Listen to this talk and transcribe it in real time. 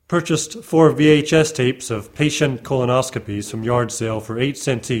Purchased 4 VHS tapes of patient colonoscopies from yard sale for 8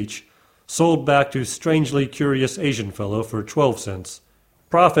 cents each. Sold back to strangely curious Asian fellow for 12 cents.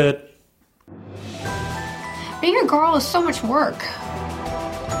 Profit. Being a girl is so much work.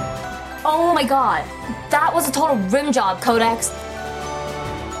 Oh my god, that was a total rim job, Codex.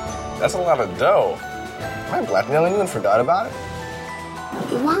 That's a lot of dough. Am I blackmailing you and forgot about it?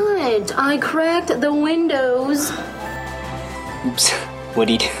 What? I cracked the windows. Oops,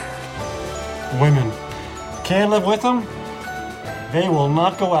 Woody. Women. Can't live with them? They will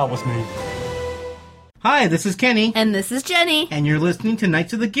not go out with me. Hi, this is Kenny. And this is Jenny. And you're listening to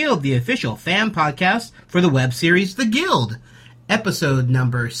Knights of the Guild, the official fan podcast for the web series The Guild. Episode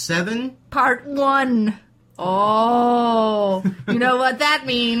number 7. Part 1. Oh, you know what that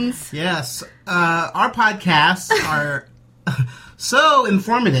means. Yes. Our podcasts are so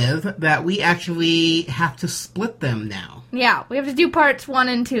informative that we actually have to split them now. Yeah, we have to do parts 1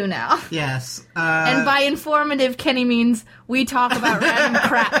 and 2 now. Yes. And by informative, Kenny means we talk about random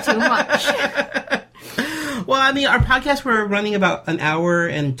crap too much. Well, I mean, our podcasts were running about an hour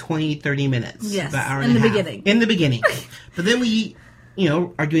and 20, 30 minutes. Yes, about hour in and the a half. beginning. In the beginning. But then we,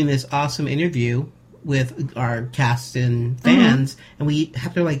 are doing this awesome interview with our cast and fans, and we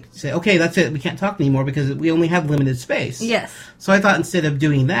have to, say, okay, that's it, we can't talk anymore because we only have limited space. Yes. So I thought instead of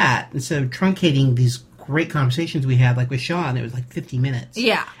doing that, instead of truncating these great conversations we had, like with Sean, it was 50 minutes.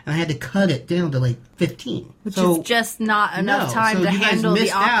 Yeah. And I had to cut it down to 15. Which is just not enough time to handle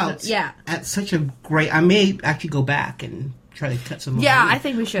the opposite. Yeah. At such a great, I may actually go back and try to cut some more. Yeah, I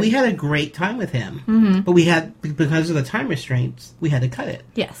think we should. We had a great time with him, but we had, because of the time restraints, we had to cut it.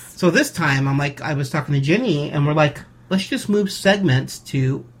 Yes. So this time, I was talking to Jenny, and we're like, let's just move segments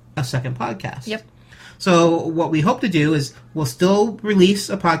to a second podcast. Yep. So what we hope to do is we'll still release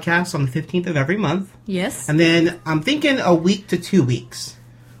a podcast on the 15th of every month. Yes. And then I'm thinking a week to 2 weeks,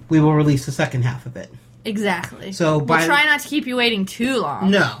 we will release the second half of it. Exactly. So we'll try not to keep you waiting too long.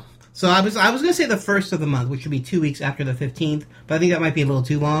 No. So I was going to say the first of the month, which would be 2 weeks after the 15th, but I think that might be a little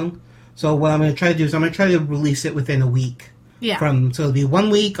too long. So what I'm going to try to do is I'm going to try to release it within a week. Yeah. So it'll be 1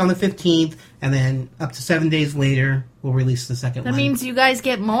 week on the 15th, and then up to 7 days later, we'll release the second one. That means you guys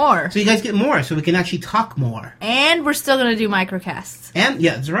get more. So you guys get more, so we can actually talk more. And we're still going to do microcasts. And,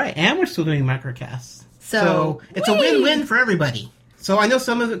 yeah, that's right. And we're still doing microcasts. So it's a win-win for everybody. So I know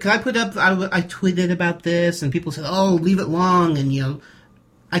some of it, because I put up, I tweeted about this, and people said, oh, leave it long, and,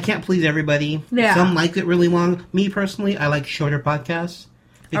 I can't please everybody. Yeah. Some like it really long. Me, personally, I like shorter podcasts.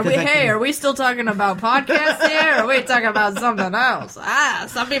 Are we still talking about podcasts here, or are we talking about something else?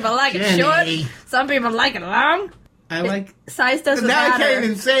 Some people like it short, some people like it long. Size doesn't matter. Now I can't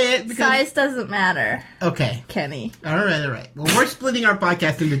even say it. Because... Size doesn't matter. Okay. Kenny. All right. Well, we're splitting our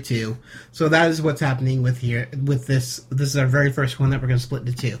podcast into 2. So that is what's happening with this. This is our very first one that we're going to split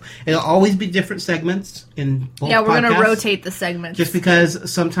into 2. It'll always be different segments in both podcasts. Yeah, we're going to rotate the segments. Just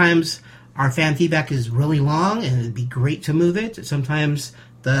because sometimes our fan feedback is really long, and it'd be great to move it. Sometimes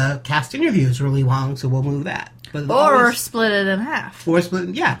the cast interview is really long, so we'll move that. Or split it in half.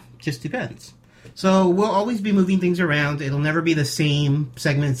 Just depends. So we'll always be moving things around. It'll never be the same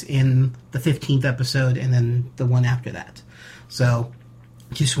segments in the 15th episode and then the one after that. So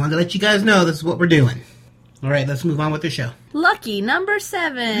just wanted to let you guys know this is what we're doing. All right, let's move on with the show. Lucky number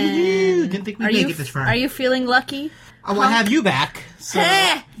 7. Didn't think we'd make it this far. Are you feeling lucky? Oh, well, I have you back. So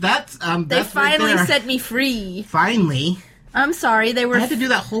that's they finally right set me free. Finally. I'm sorry, I had to do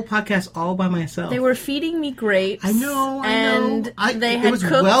that whole podcast all by myself. They were feeding me grapes. I know. It was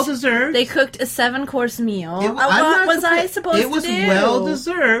well deserved. They cooked a 7-course meal. What was I supposed to do? It was well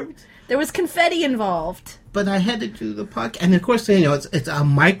deserved. There was confetti involved. But I had to do the podcast, and of course, it's a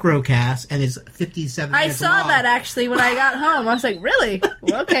microcast, and it's 57 minutes I saw long. that actually when I got home. I was like, really?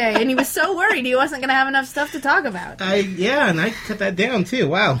 Okay. And he was so worried he wasn't going to have enough stuff to talk about. And I cut that down too.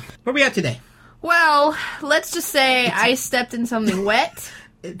 Wow. Where are we at today? Well, let's just say I stepped in something wet,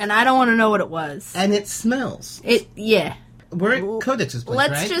 and I don't want to know what it was. And it smells. Yeah. We're at Codex's place,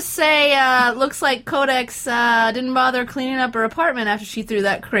 Let's just say, looks like Codex didn't bother cleaning up her apartment after she threw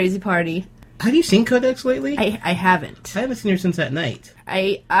that crazy party. Have you seen Codex lately? I haven't. I haven't seen her since that night.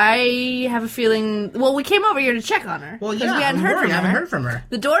 I have a feeling... Well, we came over here to check on her. Well, yeah, we hadn't heard from her.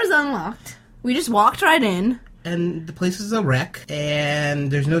 The door's unlocked. We just walked right in. And the place is a wreck,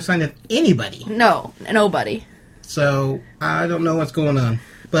 and there's no sign of anybody. No, nobody. So, I don't know what's going on.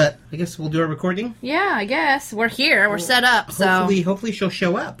 But I guess we'll do our recording? Yeah, I guess. We're here. We're set up, so... Hopefully she'll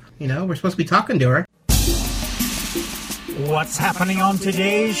show up. We're supposed to be talking to her. What's happening on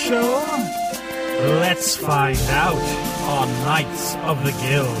today's show? Let's find out on Knights of the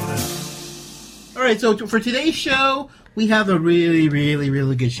Guild. Alright, so for today's show, we have a really, really,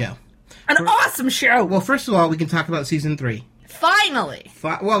 really good show. An awesome show. Well, first of all, we can talk about season 3. Finally.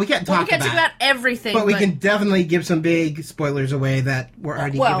 Well, we can't talk about everything. But we can definitely give some big spoilers away that were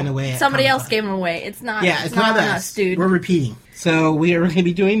already given away. Somebody else gave them away. It's not. Yeah, it's not us, dude. We're repeating. So we are going to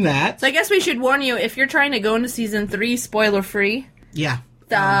be doing that. So I guess we should warn you, if you're trying to go into season 3 spoiler free. Yeah.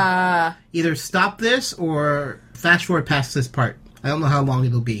 Either stop this or fast forward past this part. I don't know how long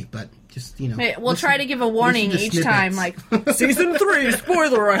it'll be, but just, we'll try to give a warning each time, like, season 3,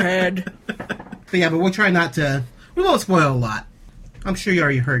 spoiler ahead. But we'll try not to. We won't spoil a lot. I'm sure you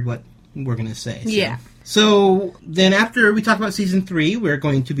already heard what we're going to say. So. Yeah. So then after we talk about season 3, we're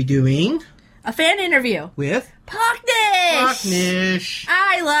going to be doing a fan interview with Pocknish.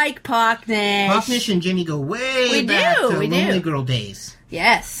 I like Pocknish. Pocknish and Jenny go way back to Lonely Girl days.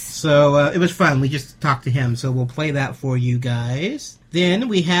 Yes. So it was fun. We just talked to him, so we'll play that for you guys. Then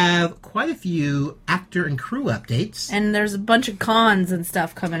we have quite a few actor and crew updates. And there's a bunch of cons and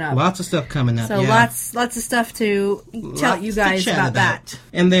stuff coming up. Lots of stuff coming up, So lots of stuff to tell you guys about that.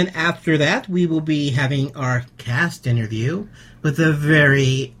 And then after that, we will be having our cast interview with a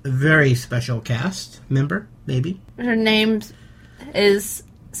very, very special cast member, maybe. Her name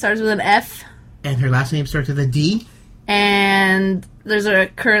starts with an F. And her last name starts with a D. And there's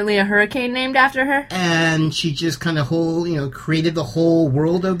currently a hurricane named after her. And she just kind of created the whole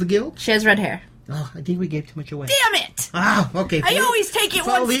world of the guild. She has red hair. Oh, I think we gave too much away. Damn it! Okay. I always take it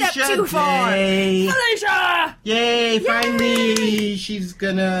one step too far. Felicia! Yay! Finally, she's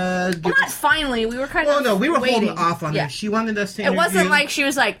gonna. Well, not finally. We were kind of. Oh no, we were waiting. holding off on her. She wanted us to. It wasn't like she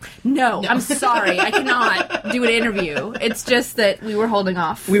was like, "No, I'm sorry, I cannot do an interview." It's just that we were holding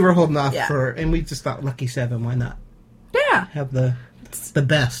off. We were holding off and we just thought, Lucky 7, why not? Yeah, have the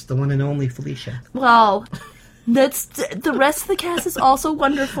best, the one and only Felicia. Well. That's the rest of the cast is also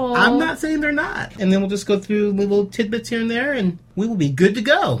wonderful. I'm not saying they're not. And then we'll just go through little tidbits here and there, and we will be good to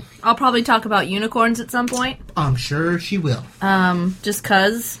go. I'll probably talk about unicorns at some point. I'm sure she will. Just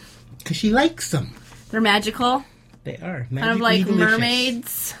cause. Because she likes them. They're magical. They are. Kind of like delicious.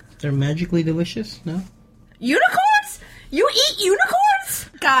 Mermaids. They're magically delicious, no? Unicorns? You eat unicorns?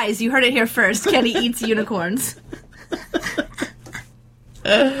 Guys, you heard it here first. Kenny eats unicorns.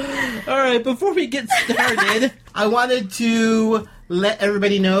 Alright, before we get started, I wanted to let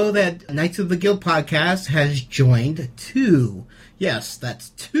everybody know that Knights of the Guild podcast has joined 2. Yes, that's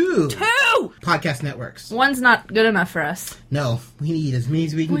 2. 2! Podcast networks. One's not good enough for us. No, we need as many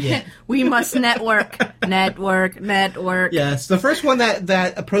as we can get. We must network. Network. Yes, the first one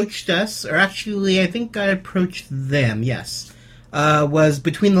that approached us, or actually I think I approached them, yes, was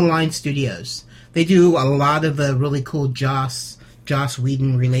Between the Lines Studios. They do a lot of the really cool Joss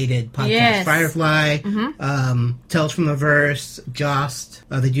Whedon related podcasts. Yes. Firefly, Tales from the Verse, Jost.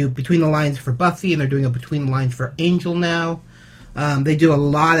 They do Between the Lines for Buffy, and they're doing a Between the Lines for Angel now. They do a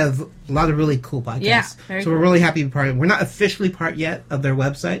lot of really cool podcasts. Yeah, so we're really happy to be part of it. We're not officially part yet of their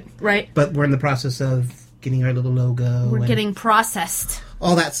website. Right. But we're in the process of getting our little logo. We're getting processed.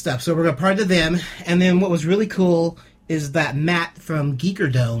 All that stuff. So we're a part of them. And then what was really cool is that Matt from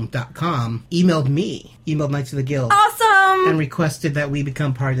Geekerdome.com emailed Knights of the Guild. Awesome! And requested that we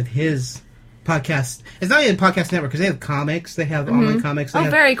become part of his podcast. It's not even a podcast network, because they have comics. They have online comics.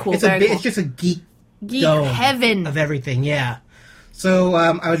 Very cool. It's just a geek dome heaven of everything, yeah. So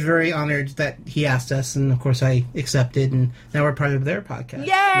I was very honored that he asked us, and of course I accepted, and now we're part of their podcast.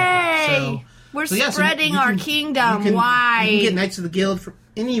 Yay! We're spreading our kingdom wide. You can get Knights of the Guild from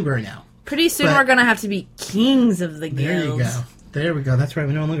anywhere now. Pretty soon we're going to have to be kings of the guild. There we go. That's right.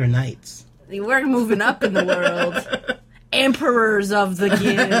 We're no longer knights. We're moving up in the world. Emperors of the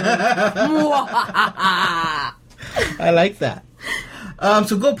guild. I like that.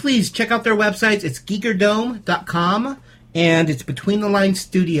 So go please check out their websites. It's geekerdome.com and it's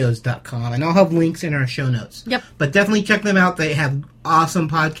betweenthelines.studios.com. And I'll have links in our show notes. Yep. But definitely check them out. They have awesome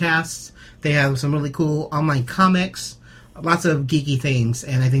podcasts. They have some really cool online comics. Lots of geeky things,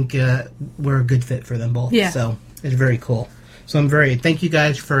 and I think we're a good fit for them both. Yeah. So it's very cool. So thank you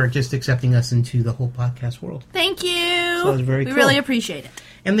guys for just accepting us into the whole podcast world. Thank you. So it's very cool. We really appreciate it.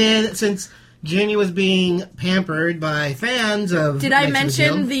 And then since Jenny was being pampered by fans of Did I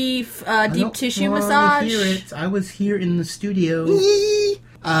mention the deep tissue massage? I was here in the studio.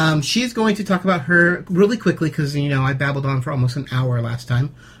 She's going to talk about her really quickly because, I babbled on for almost an hour last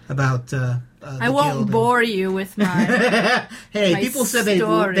time about I won't bore you with my Hey, my people said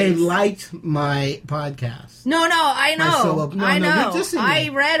stories. they liked my podcast. No, I know. I know. You're dissing me. I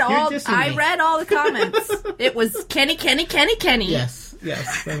read all the comments. It was Kenny. Yes,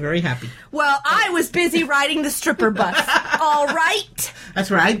 I'm very happy. Well, I was busy riding the stripper bus. All right.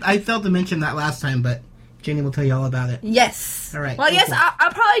 That's right. I failed to mention that last time, but Jenny will tell you all about it. Yes. All right. Well, yes, cool.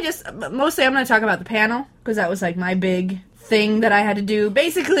 I'll probably just... Mostly I'm going to talk about the panel, because that was, like, my big thing that I had to do.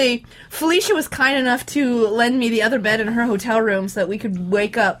 Basically, Felicia was kind enough to lend me the other bed in her hotel room so that we could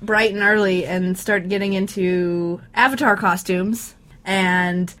wake up bright and early and start getting into Avatar costumes.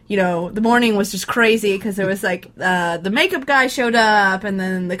 And, you know, the morning was just crazy because there was, like, the makeup guy showed up, and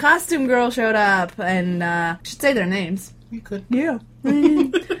then the costume girl showed up, and I should say their names. You could. Yeah.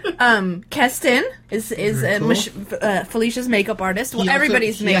 Keston is cool. Felicia's makeup artist. Well,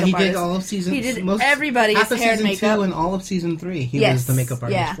 everybody's makeup artist. Yeah, he did all of season. He did everybody's half of hair and season makeup. 2 and all of season 3. He was the makeup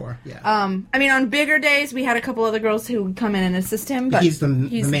artist for. Yeah. I mean, on bigger days, we had a couple other girls who would come in and assist him, but he's the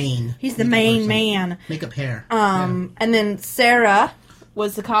main. He's the main man. Makeup hair. And then Sarah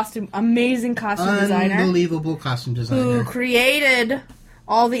was the amazing costume designer. Unbelievable costume designer. Who created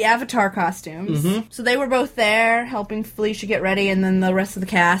all the Avatar costumes. Mm-hmm. So they were both there helping Felicia get ready, and then the rest of the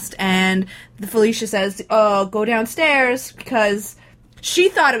cast. And Felicia says, "Oh, go downstairs," because she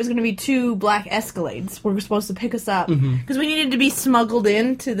thought it was going to be 2 black Escalades were supposed to pick us up because we needed to be smuggled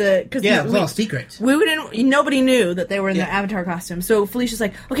into the. Cause it was all secret. Nobody knew that they were in their Avatar costumes. So Felicia's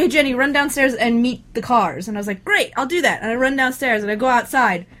like, "Okay, Jenny, run downstairs and meet the cars." And I was like, "Great, I'll do that." And I run downstairs and I go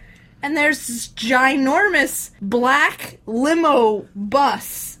outside. And there's this ginormous black limo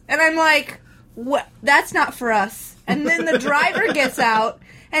bus. And I'm like, what? That's not for us. And then the driver gets out,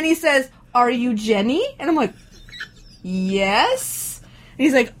 and he says, "Are you Jenny?" And I'm like, "Yes." And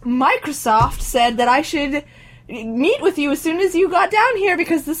he's like, "Microsoft said that I should meet with you as soon as you got down here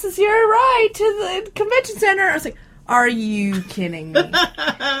because this is your ride to the convention center." I was like, "Are you kidding me?"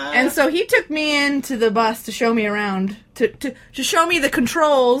 And so he took me into the bus to show me around, to show me the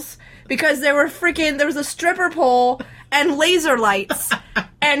controls. Because there was a stripper pole and laser lights.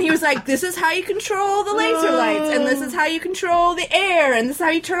 And he was like, "This is how you control the laser lights. And this is how you control the air. And this is how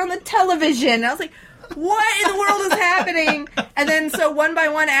you turn on the television." And I was like, what in the world is happening? And then, so one by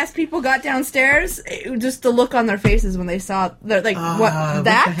one, as people got downstairs, just the look on their faces when they saw, they're like, what,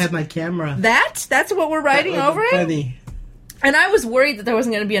 that? I had my camera. That's what we're riding over it? And I was worried that there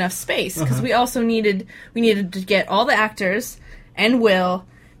wasn't going to be enough space. Because we also needed to get all the actors and Will.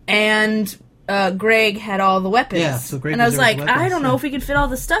 And Greg had all the weapons. Yeah, so Greg and I was like, weapons, I don't know if we could fit all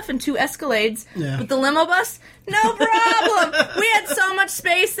the stuff in 2 Escalades. Yeah. But the limo bus, no problem. We had so much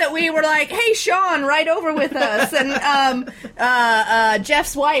space that we were like, "Hey, Sean, ride over with us." And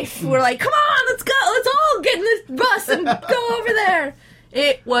Jeff's wife were like, "Come on, let's go. Let's all get in this bus and go over there."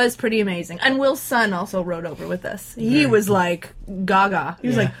 It was pretty amazing. And Will's son also rode over with us. He was like gaga. He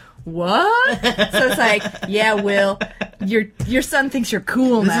was like, "What?" So it's like, "Yeah, Will, your son thinks you're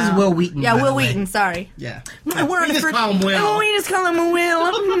cool now." This is Will Wheaton. Yeah, Will Wheaton. Sorry. Yeah. We just call him Will. Oh, we just call him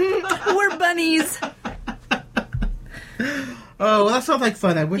Will. We're bunnies. Oh, well, that sounds like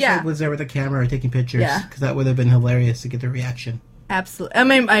fun. I wish I was there with a camera taking pictures. Yeah. Because that would have been hilarious to get the reaction. Absolutely. I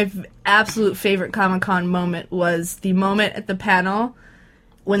mean, my absolute favorite Comic-Con moment was the moment at the panel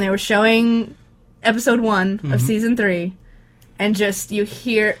when they were showing episode 1 of season 3. And just, you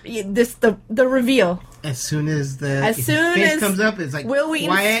hear the reveal. As soon as his face comes up, it's like Will Wheaton's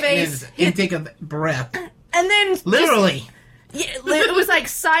quiet face and intake of breath. And then literally, it was like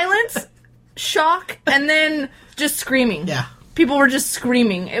silence, shock, and then just screaming. Yeah, people were just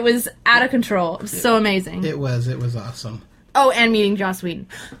screaming. It was out of control. It was so amazing. It was awesome. Oh, and meeting Joss Whedon.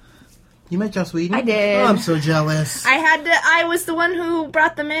 You met Joss Whedon? I did. Oh, I'm so jealous. I was the one who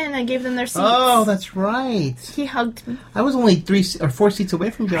brought them in and gave them their seats. Oh, that's right. He hugged me. I was only 3 or 4 seats away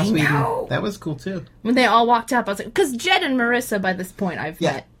from Joss Whedon. Know. That was cool, too. When they all walked up, I was like, because Jed and Marissa, by this point, I've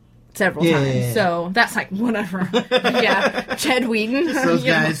met several times. Yeah. So that's like, whatever. Yeah. Jed Whedon. Those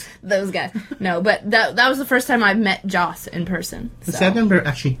guys. Those guys. No, but that was the first time I met Joss in person. So. I've never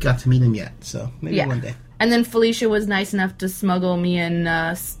actually got to meet him yet, so maybe one day. And then Felicia was nice enough to smuggle me and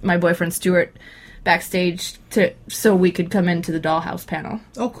my boyfriend Stuart backstage so we could come into the Dollhouse panel.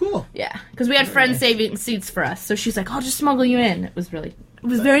 Oh, cool. Yeah, because we had friends saving seats for us. So she's like, "I'll just smuggle you in." It was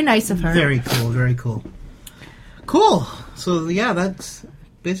very nice of her. Very cool, very cool. Cool. So, yeah, that's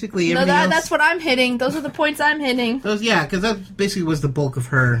basically everything else. That's what I'm hitting. Those are the points I'm hitting. Because that basically was the bulk of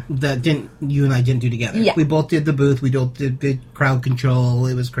her that you and I didn't do together. Yeah. We both did the booth. We both did crowd control.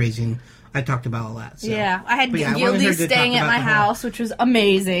 It was crazy. And I talked about all that. So. Yeah, I had Gildy staying at my house, which was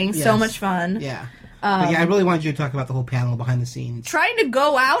amazing. Yes. So much fun. Yeah. I really wanted you to talk about the whole panel behind the scenes. Trying to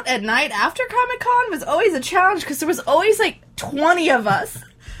go out at night after Comic-Con was always a challenge because there was always like 20 of us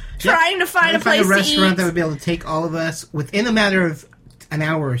trying to find a place to eat. A restaurant that would be able to take all of us within a matter of an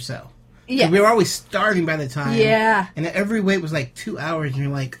hour or so. Yeah. We were always starving by the time. Yeah. And every wait was like 2 hours, and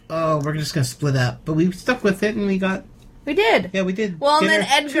you're like, oh, we're just going to split up. But we stuck with it, and we got We did. Yeah, we did. Well, and dinner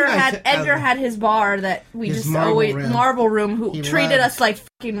then two nights Edgar had his bar that we His just marble always room. marble room who He treated loved. us like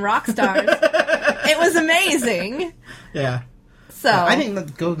fucking rock stars. It was amazing. Yeah. So I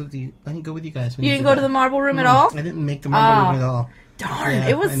didn't go with you guys. When you didn't go to the marble room at all? I didn't make the marble room at all. Darn, Yeah,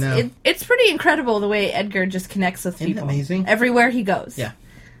 it was. I know. It's pretty incredible the way Edgar just connects with Isn't people. it amazing? Everywhere he goes. Yeah.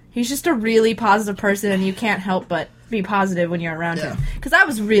 He's just a really positive person, and you can't help but be positive when you're around Yeah. him. Because I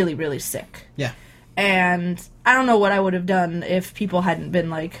was really, really sick. Yeah. And I don't know what I would have done if people hadn't been,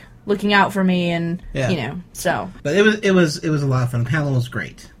 like, looking out for me and, Yeah. you know, so. But it was a lot of fun. The panel was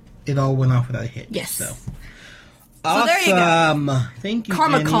great. It all went off without a hitch. Yes. So So there you go. awesome. Thank you,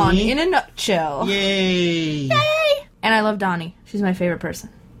 Comic-Con Jenny. in a nutshell. Yay. Yay! And I love Donnie. She's my favorite person.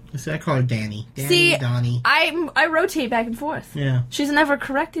 See, I call her Danny. Danny, See, Donnie. I rotate back and forth. Yeah. She's never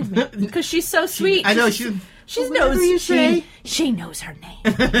corrected me because she's so sweet. I know She whatever you say. she knows her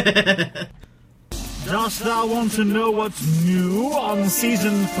name. Dost thou want to know what's new on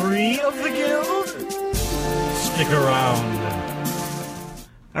Season 3 of The Guild? Stick around.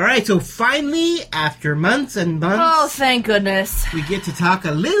 All right, so finally, after months and Oh, months, thank goodness. we get to talk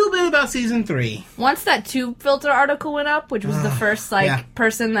a little bit about Season 3. Once that tube filter article went up, which was the first yeah.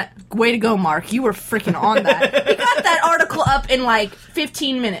 person that way to go, Mark. You were freaking on that. He got that article up in like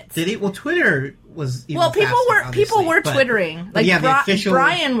 15 minutes. Did it? Well, Twitter was even Well, people faster, were obviously, but- twittering. but Like yeah, the official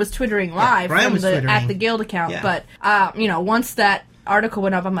Brian was twittering live Brian from was the twittering. at the Guild account. Yeah. But once that article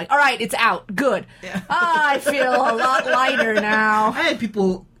went up, I'm like, all right, it's out. Good. I feel a lot lighter now. I had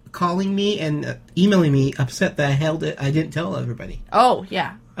people calling me and emailing me upset that I didn't tell everybody. Oh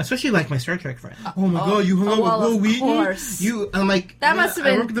yeah. Especially like my Star Trek friend. Oh my god, you hung out well, with Will of Wheaton? course. I'm like, That yeah, must have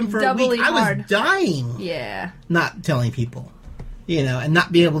I been worked with them for a doubly week. I hard. was dying Yeah. not telling people. And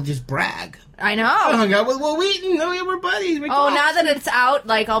not be able to just brag. I know. I hung out with Will Wheaton. No, we were buddies. We Oh, talked. now that it's out,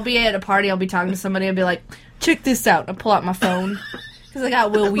 like, I'll be at a party, I'll be talking to somebody, I'll be like, check this out. I'll pull out my phone. Because I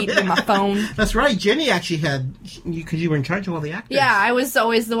got Will Wheaton in my phone. That's right. Jenny actually had, because you were in charge of all the actors. Yeah, I was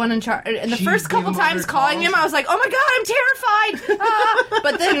always the one in charge. And the She first gave couple him all times her calling calls. him, I was like, oh my god, I'm terrified.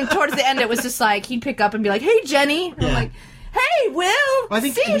 But then towards the end, it was just like, he'd pick up and be like, hey, Jenny. And I'm Yeah. like, hey, Will, Well, I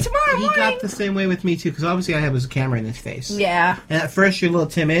think see you tomorrow he morning. got the same way with me, too, because obviously I had his camera in his face. Yeah. And at first you're a little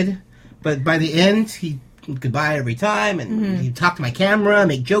timid, but by the end, he goodbye every time, and he'd talk to my camera,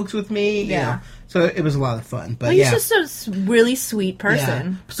 make jokes with me. Mm-hmm. Yeah. So it was a lot of fun. But Well, he's yeah. just a really sweet Yeah.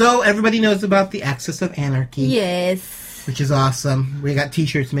 person. So everybody knows about the Axis of Anarchy, Yes. which is awesome. We got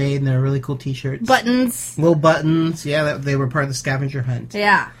T-shirts made, and they're really cool T-shirts. Buttons. Little buttons, yeah, they were part of the scavenger hunt,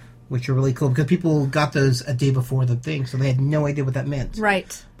 Yeah. which are really cool because people got those a day before the thing, so they had no idea what that meant.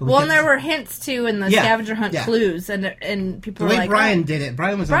 Right. But we Well, and kept- there were hints, too, in the Yeah. scavenger hunt Yeah. clues, and people The were way like, Brian oh. did it,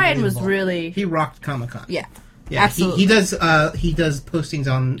 Brian was Brian was unbelievable. really- He rocked Comic-Con. Yeah. Yeah, Absolutely. he does postings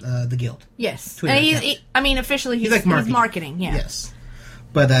on the Guild. Yes. Twitter And account. officially, he's like marketing. marketing. Yeah. Yes.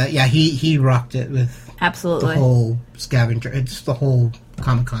 But yeah, he rocked it with the Absolutely. whole scavenger. It's the whole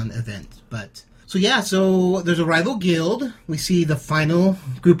Comic-Con event. But so there's a rival guild. We see the final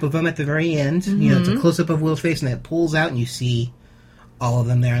group of them at the very end. You know, it's a Mm-hmm. close up of Will's face, and it pulls out, and you see all of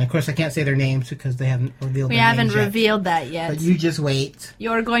them there. And of course, I can't say their names because they haven't revealed. We their haven't names yet. revealed that yet. But you just wait.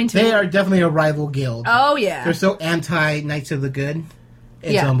 You're going to. They are definitely a rival guild. Oh, yeah. They're so anti Knights of the Good.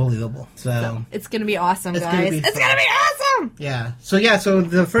 It's Yeah. unbelievable. So It's going to be awesome, It's guys. gonna be It's fun. going to be awesome! yeah. So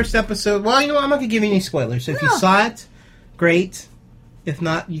the first episode. Well, you know what? I'm not gonna give you any spoilers. So if you No. saw it, great. If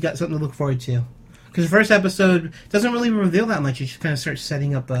not, you got something to look forward to. Because the first episode doesn't really reveal that much. You just kind of start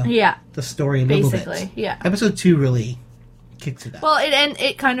setting up Yeah. the story a little bit. Basically, yeah. Episode 2 really kicks it up. Well, it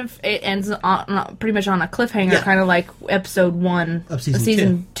ends on pretty much on a cliffhanger, Yeah. kind of like episode 1 Of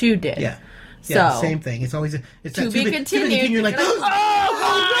season 2 did. yeah. Yeah, So same thing. It's always it's to that be continued. You're like, You're like,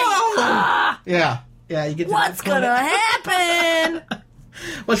 oh my God! yeah, yeah. You get to What's that point. gonna happen?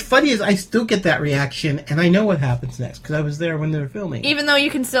 What's funny is I still get that reaction, and I know what happens next because I was there when they were filming. Even though you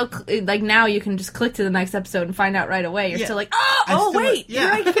can still like now, you can just click to the next episode and find out right away. You're Yeah. still like, I oh still- wait,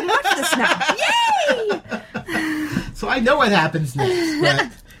 yeah. you can watch this now. Yay! So I know what happens next, but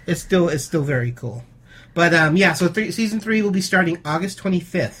it's still very cool. But yeah, so season 3 will be starting August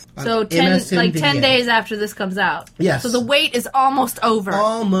 25th. on So 10 MSN Video. days after this comes out. Yes. So the wait is almost over.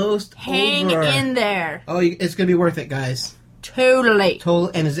 Almost Hang over. in there. Oh, it's gonna be worth it, guys. Totally.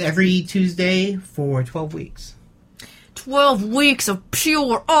 Total, and it's every Tuesday for 12 weeks. 12 weeks of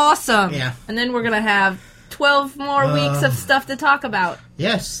pure awesome. Yeah. And then we're gonna have 12 more weeks of stuff to talk about.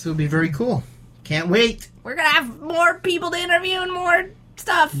 Yes, it'll be very cool. Can't wait. We're gonna have more people to interview and more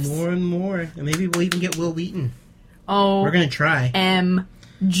stuff. More and more, and maybe we'll even get Will Wheaton. Oh, We're gonna try.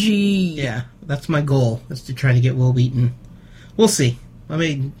 MG. Yeah, that's my goal. Is to try to get Will Wheaton. We'll see. I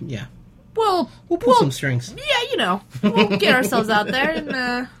mean, yeah. We'll pull some strings. Yeah, we'll get ourselves out there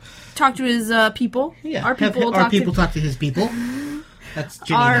and talk to his people. Yeah, our people will talk to his people. That's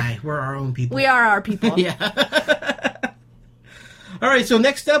Jenny and I. We're our own people. We are our people. Yeah. All right, so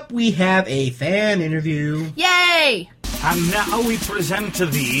next up we have a fan interview. Yay! And now we present to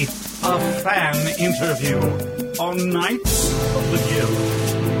thee a fan interview on Knights of the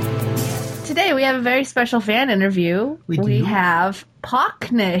Guild. Today we have a very special fan interview. We have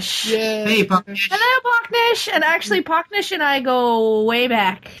Pocknish. Hey, Pocknish. Hello, Pocknish. And actually, Pocknish and I go way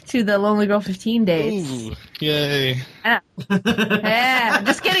back to the Lonely Girl 15 days. Ooh, yay. Yeah,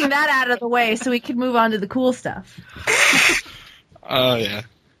 just getting that out of the way so we can move on to the cool stuff. Oh, yeah.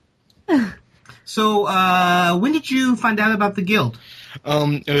 So, when did you find out about the guild?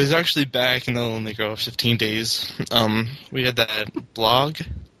 It was actually back in the Lonely Girl 15 days. We had that blog,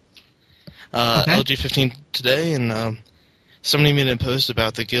 LG15 Today, and somebody made a post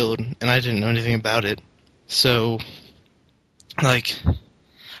about the guild, and I didn't know anything about it. So, I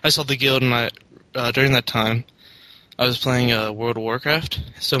saw the guild, and during that time, I was playing World of Warcraft,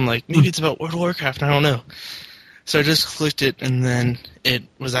 so I'm like, maybe it's about World of Warcraft, I don't know. So I just clicked it, and then it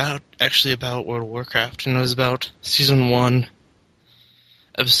was actually about World of Warcraft, and it was about Season 1,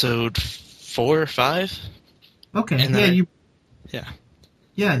 Episode 4 or 5. Okay, and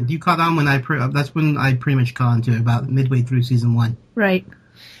Yeah, you caught on when that's when I pretty much caught on to it, about midway through Season 1. Right.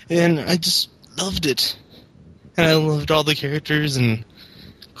 And I just loved it. And I loved all the characters, and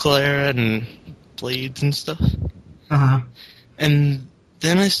Clara, and Blades, and stuff. Uh-huh. And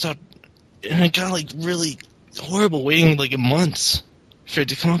then I got, really horrible waiting, months for it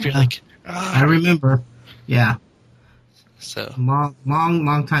to come up. You're like, I remember. Yeah. So.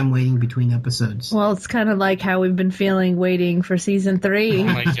 Long time waiting between episodes. Well, it's kind of like how we've been feeling waiting for Season 3. Oh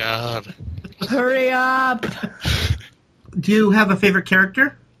my god. Hurry up! Do you have a favorite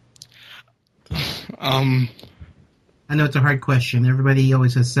character? I know it's a hard question. Everybody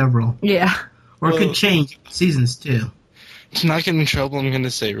always has several. Yeah. Or it could change seasons, too. To not get in trouble, I'm going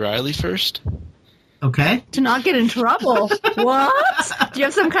to say Riley first. Okay. To not get in trouble? What? Do you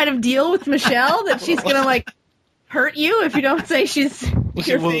have some kind of deal with Michelle that she's going to, hurt you if you don't say she's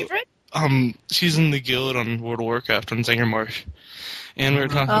your favorite? She's in the guild on World of Warcraft on Zangarmarsh. And we were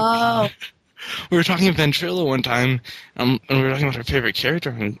talking we were talking about Ventrilo one time, and we were talking about her favorite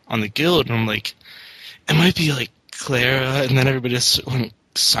character on the guild, and I'm like, it might be Clara, and then everybody just went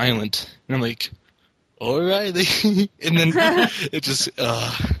silent. And I'm like, alright. And then it just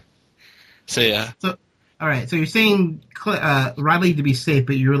so yeah. So alright, so you're saying Riley to be safe,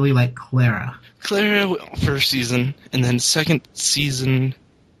 but you really like Clara. Clara first season, and then second season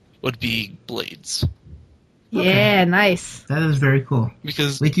would be Blades. Yeah, nice. That is very cool.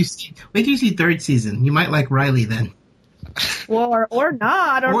 Because wait till you see third season. You might like Riley then. Or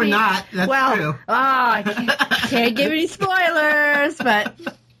not. Or not. That's true. I can't give any spoilers, but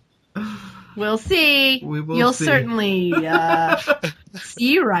we'll see. You'll certainly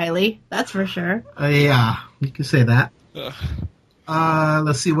see Riley. That's for sure. Yeah, you can say that.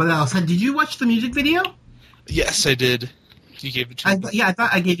 Let's see, what else? Did you watch the music video? Yes, I did. You gave it to me. I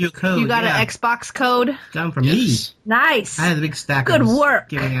thought I gave you a code. You got an Xbox code? Got them from me. Nice. I had a big stack Good work.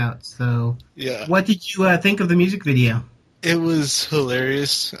 Giving out. So, yeah. What did you think of the music video? It was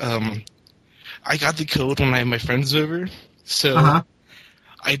hilarious. I got the code when I had my friends over. So,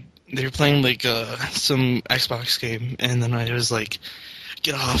 they were playing some Xbox game, and then I was like,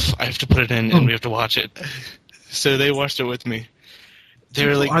 get off, I have to put it in, and we have to watch it. So they watched it with me. They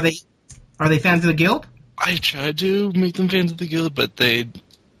were like, Are they fans of the guild? I tried to make them fans of the guild, but they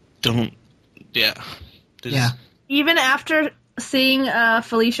don't. Yeah. Yeah. Even after seeing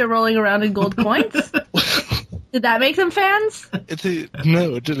Felicia rolling around in gold coins? Did that make them fans?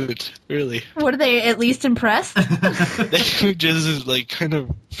 No, it didn't, really. Were they at least impressed? They were just, kind of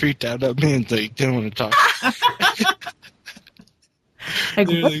freaked out at me and, didn't want to talk. What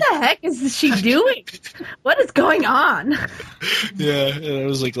the heck is she doing? What is going on? Yeah, and I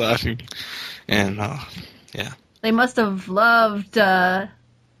was, laughing. And, yeah. They must have loved, I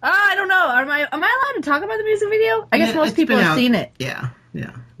don't know. Am I allowed to talk about the music video? I guess most people have seen it. Yeah.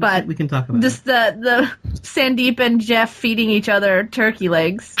 But we can talk about just the Sandeep and Jeff feeding each other turkey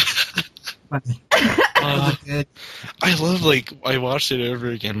legs. I love, I watched it over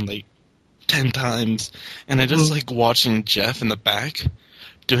again, 10 times, and I just like watching Jeff in the back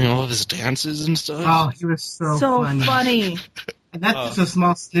doing all of his dances and stuff. Oh, he was so funny. And that's just a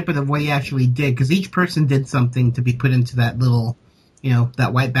small snippet of what he actually did, because each person did something to be put into that little,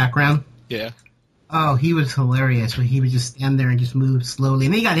 that white background. Yeah. Oh, he was hilarious, where he would just stand there and just move slowly,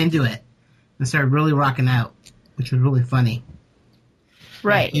 and then he got into it and started really rocking out, which was really funny.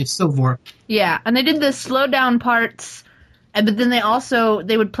 Right. It's still Vorp. Yeah, and they did the slow down parts, but then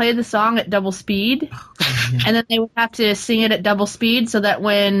they would play the song at double speed, and then they would have to sing it at double speed so that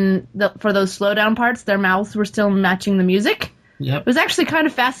for those slow down parts, their mouths were still matching the music. Yep. It was actually kind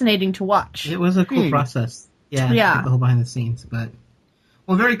of fascinating to watch. It was a cool process. Yeah. Yeah. The whole behind the scenes, but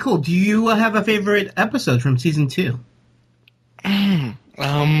well, very cool. Do you have a favorite episode from season 2? I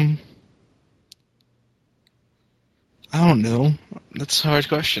don't know. That's a hard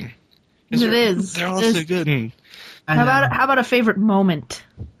question. It is. They're all so good. And how about a favorite moment?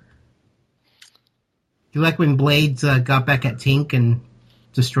 Do you like when Blades got back at Tink and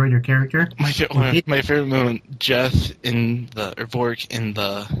destroyed her character? my favorite moment, Jeff Vork in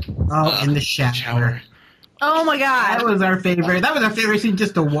the in the shower. Oh my god, That was our favorite. That was our favorite scene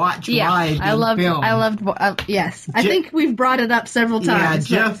just to watch live. I loved. Yes, I think we've brought it up several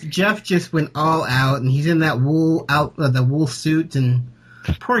times. Yeah, Jeff just went all out, and he's in that the wool suit, and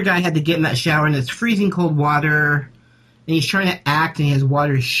poor guy had to get in that shower, and it's freezing cold water, and he's trying to act, and he has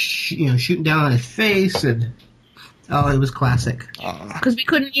water, shooting down on his face, and it was classic. Because we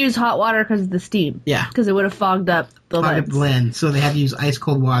couldn't use hot water because of the steam. Yeah, because it would have fogged up the lens. So they had to use ice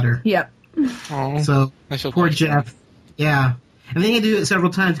cold water. Yep. So poor Jeff. Yeah. And they had to do it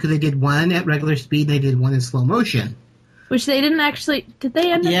several times because they did one at regular speed and they did one in slow motion. Which they didn't actually... Did they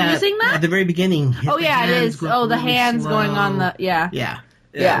end up using that? At the very beginning. Oh, yeah, it is. The hands slow. going on the... Yeah.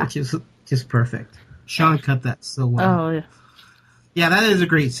 Yeah. Which is just perfect. Sean cut that so well. Oh, yeah. Yeah, that is a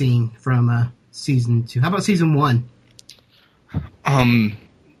great scene from season 2. How about season 1?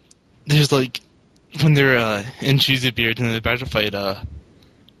 There's like... When they're in Cheesy Beard and they're about to fight...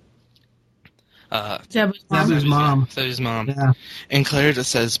 Zebu's mom. Yeah. And Claire just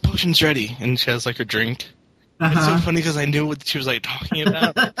says, "Potion's ready," and she has like her drink. It's so funny because I knew what she was like talking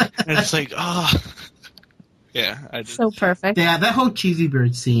about, and it's like, yeah, so perfect. Yeah, that whole Cheesy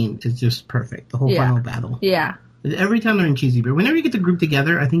Beard scene is just perfect. The whole final battle. Yeah. Every time they're in Cheesy Beard, whenever you get the group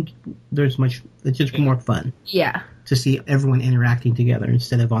together, I think it's just more fun. Yeah. To see everyone interacting together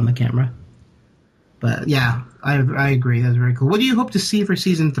instead of on the camera. But yeah, I agree. That's very cool. What do you hope to see for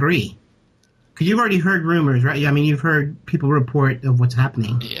season 3? Because you've already heard rumors, right? I mean, you've heard people report of what's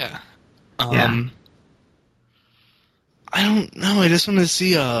happening. Yeah. I don't know. I just want to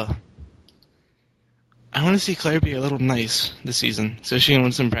see. I want to see Claire be a little nice this season, so she can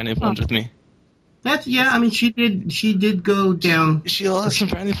win some brownie points with me. I mean, she did go down. She lost some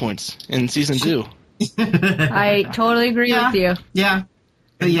brownie points in season 2. I totally agree with you. Yeah.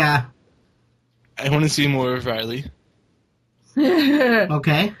 Yeah. I want to see more of Riley.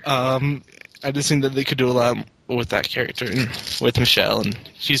 Okay. I just think that they could do a lot with that character and with Michelle, and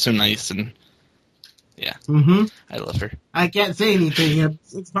she's so nice, and yeah, I love her. I can't say anything.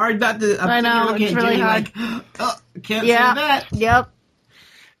 It's hard not to. I know, it's really hard. Can't say that. Yep.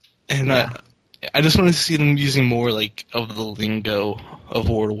 And I just want to see them using more like of the lingo of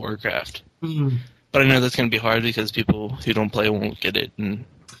World of Warcraft. But I know that's going to be hard because people who don't play won't get it, and.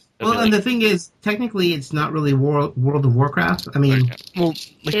 And the thing is, technically, it's not really World of Warcraft. I mean, it's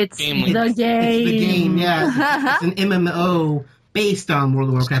the game. It's the game, yeah. It's an MMO based on World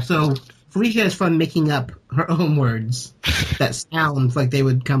of Warcraft. So Felicia has fun making up her own words that sound like they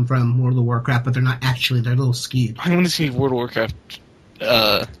would come from World of Warcraft, but they're not actually. They're a little skewed. I want to see World of Warcraft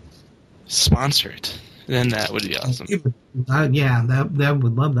sponsor it. Then that would be awesome. That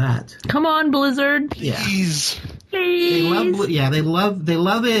would love that. Come on, Blizzard. Please. They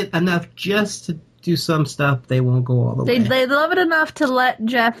love it enough just to do some stuff. They won't go all the way. They love it enough to let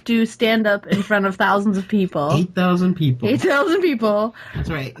Jeff do stand-up in front of thousands of people. 8,000 people. 8,000 people. That's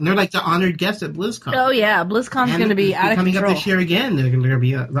right. And they're like the honored guests at BlizzCon. Oh, yeah. BlizzCon's going to be out of control. Coming up this year again, they're going to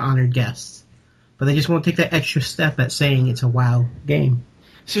be the honored guests. But they just won't take that extra step at saying it's a WoW game.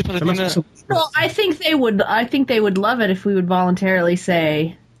 See, but I think they would. I think they would love it if we would voluntarily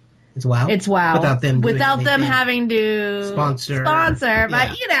say it's WoW. It's WoW without them having to sponsor.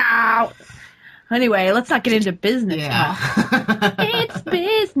 But you know. Anyway, let's not get into business. Yeah. It's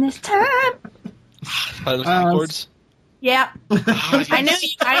business time. Keyboards. Yeah. I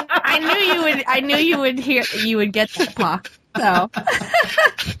knew you would get that, Pac. So.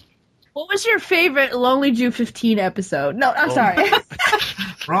 What was your favorite Lonely Jew 15 episode? No, I'm sorry.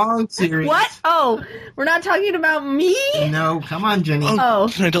 Wrong series. What? Oh, we're not talking about me? No, come on, Jenny. Oh.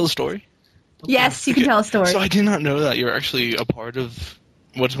 Can I tell a story? Yes, you can tell a story. So I did not know that you're actually a part of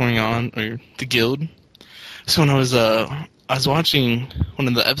what's going on, or the guild. So when I was watching one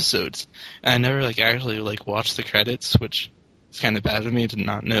of the episodes, and I never actually watched the credits, which is kind of bad of me to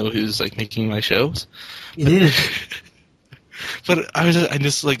not know who's making my shows. It is. But I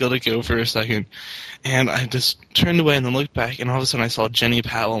just like let it go for a second, and I just turned away and then looked back, and all of a sudden I saw Jenny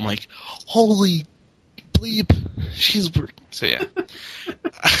Powell. I'm like, holy bleep, she's so yeah.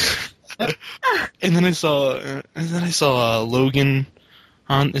 and then I saw Logan.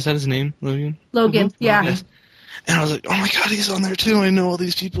 Is that his name, Logan? Logan, yeah. Yes. And I was like, oh my god, he's on there too. I know all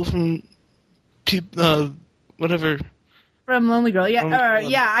these people from, whatever. From Lonely Girl, yeah.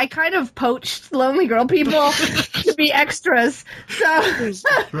 Yeah, I kind of poached Lonely Girl people to be extras. So,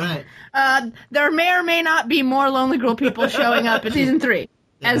 Right. There may or may not be more Lonely Girl people showing up in season 3,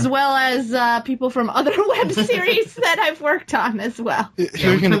 as well as people from other web series that I've worked on as well. Who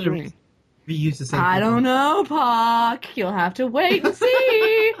are you going to bring? Reuse the same. I don't know, Pac. You'll have to wait and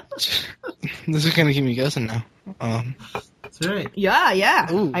see. This is going to keep me guessing now. That's right.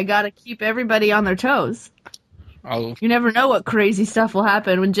 Yeah. Ooh. I gotta keep everybody on their toes. Oh. You never know what crazy stuff will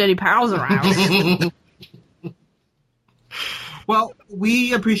happen when Jenny Powell's around. Well,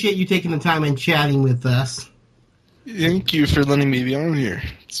 we appreciate you taking the time and chatting with us. Thank you for letting me be on here.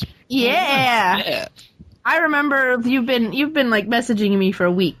 Yeah. I remember you've been like messaging me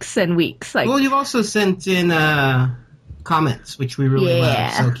for weeks and weeks. Like, Well, you've also sent in comments, which we really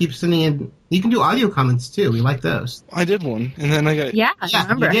love. So keep sending in. You can do audio comments too. We like those. I did one, and then I got I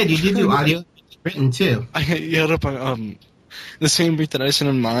remember. You did do audio written too. I got yelled up on the same week that I sent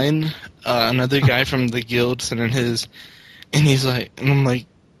in mine. Another guy from the guild sent in his, and he's like, and I'm like,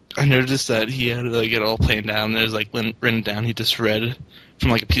 I noticed that he had like it all planned down. There's like written down. He just read from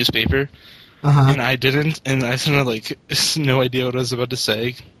like a piece of paper. And I didn't, and I sort of like no idea what I was about to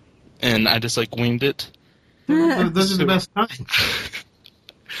say, and I just like winged it. Those are the best times.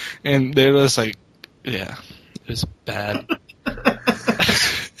 And they're just like, yeah, it was bad.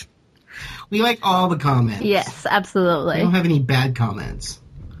 We like all the comments. Yes, absolutely. We don't have any bad comments.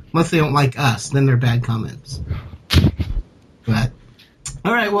 Unless they don't like us, then they're bad comments. But,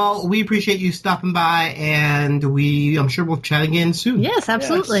 alright, well, we appreciate you stopping by, and I'm sure we'll chat again soon. Yes,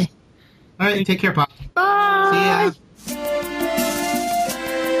 absolutely. Yes. Alright, take care, Pop. Bye! See ya.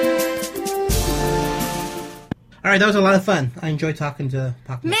 Alright, that was a lot of fun. I enjoyed talking to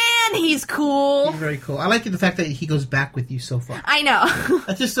Pop. Man, he's cool. He's very cool. I like the fact that he goes back with you so far. I know.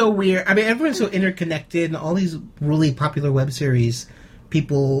 That's just so weird. I mean, everyone's so interconnected, and all these really popular web series,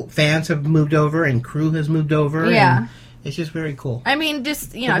 fans have moved over, and crew has moved over. Yeah. And it's just very cool. I mean,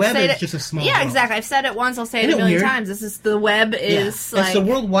 just, The web is just a small Yeah, world. exactly. I've said it once, I'll say it Isn't a it million weird? times. The web is like... It's the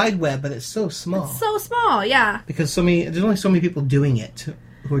World Wide Web, but it's so small. It's so small, yeah. Because there's only so many people doing it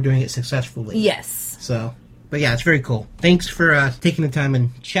who are doing it successfully. Yes. So, but yeah, it's very cool. Thanks for taking the time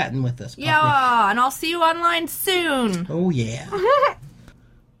and chatting with us. Yeah, and I'll see you online soon. Oh, yeah.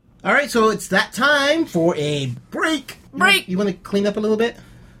 All right, so it's that time for a break. You want to clean up a little bit?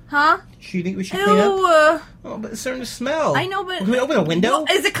 Huh? Do you think we should clean up? Oh, but it's starting to smell. I know, but... Can we open a window? Well,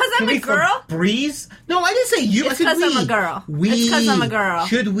 is it because I'm a girl? Breeze? No, I didn't say you. It's I said because we. I'm a girl. We. It's because I'm a girl.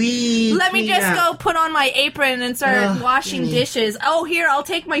 Should we? Let me clean just up? go put on my apron and start washing Jenny. dishes. Oh, here, I'll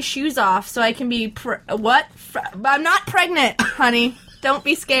take my shoes off so I can be... I'm not pregnant, honey. Don't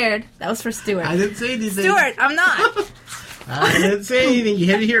be scared. That was for Stuart. I didn't say anything. Stuart, I'm not. I didn't say anything. You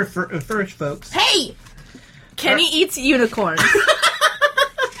had to hear it first, folks. Hey! Kenny eats unicorns.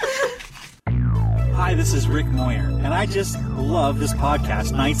 Hi, this is Rick Moyer, and I just love this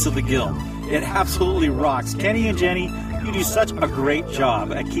podcast, Knights of the Guild. It absolutely rocks. Kenny and Jenny, you do such a great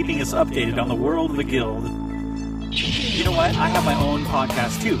job at keeping us updated on the world of the Guild. You know what? I have my own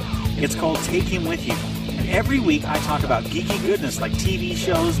podcast, too. It's called Take Him With You. And every week I talk about geeky goodness like TV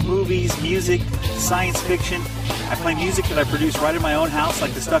shows, movies, music, science fiction. I play music that I produce right in my own house,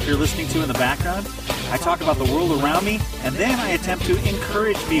 like the stuff you're listening to in the background. I talk about the world around me, and then I attempt to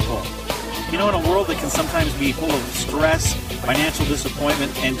encourage people. You know, in a world that can sometimes be full of stress, financial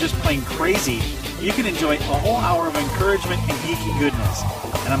disappointment, and just plain crazy, you can enjoy a whole hour of encouragement and geeky goodness.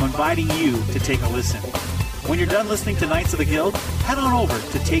 And I'm inviting you to take a listen. When you're done listening to Knights of the Guild, head on over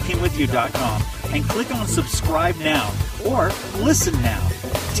to takehimwithyou.com and click on subscribe now or listen now.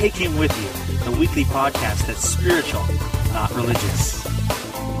 Take Him With You, the weekly podcast that's spiritual, not religious.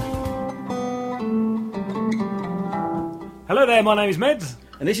 Hello there, my name is Meds.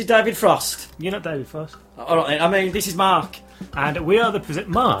 And this is David Frost. You're not David Frost. All right, I mean, this is Mark. And we are the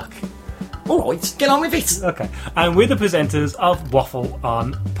Mark. All right, get on with it. Okay. And we're the presenters of Waffle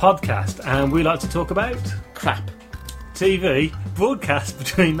On Podcast. And we like to talk about... crap. TV broadcast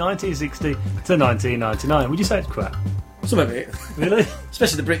between 1960 to 1999. Would you say it's crap? Some of it. Really?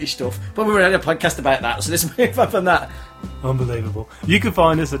 Especially the British stuff. But we already had a podcast about that, so let's move on from that. Unbelievable. You can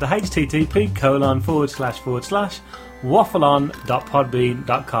find us at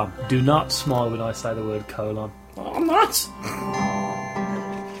http://waffleon.podbean.com. Do not smile when I say the word colon. I'm not.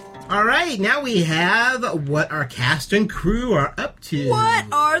 All right, now we have what our cast and crew are up to. What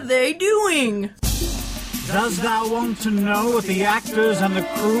are they doing? Does thou want to know what the actors and the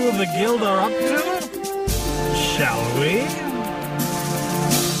crew of the guild are up to? Shall we?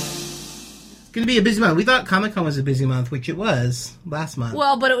 It's going to be a busy month. We thought Comic-Con was a busy month, which it was last month.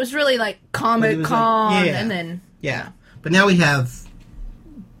 Well, but it was really like Comic-Con, yeah. and then... Yeah. But now we have a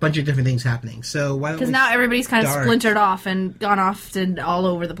bunch of different things happening. So why don't we Because now everybody's kind of start? splintered off and gone off to all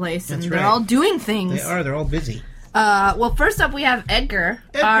over the place, and That's they're right. all doing things. They are. They're all busy. Well, first up we have Edgar,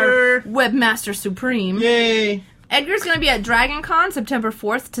 our Webmaster Supreme. Yay! Edgar's going to be at DragonCon September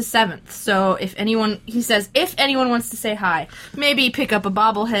 4th to 7th. So if anyone wants to say hi, maybe pick up a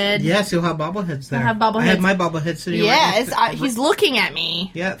bobblehead. Yes, you'll have bobbleheads there. I'll have bobbleheads. I have my bobblehead sitting Yeah, he's looking at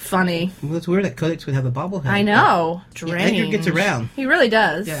me. Yeah. Funny. Well, it's weird that Codex would have a bobblehead. I know. Yeah, Strange. Edgar gets around. He really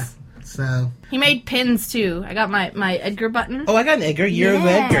does. Yeah. So. He made pins too. I got my Edgar button. Oh, I got an Edgar. You're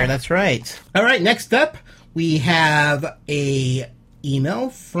the Edgar. That's right. All right. Next up, we have a email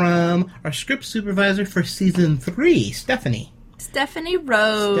from our script supervisor for season 3, Stephanie. Stephanie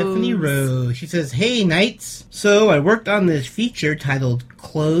Rose. She says, "Hey, Knights. So I worked on this feature titled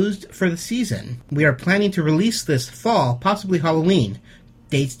Closed for the Season. We are planning to release this fall, possibly Halloween.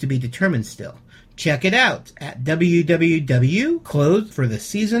 Dates to be determined still. Check it out at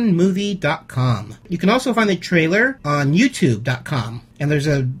www.closedfortheseasonmovie.com. You can also find the trailer on youtube.com. And there's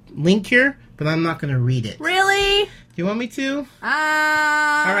a link here, but I'm not going to read it. Really? Do you want me to? All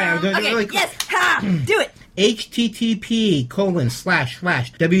right, I'm doing it really quick. Yes, ha! Do it!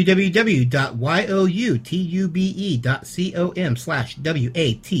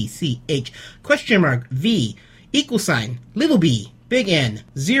 Big N,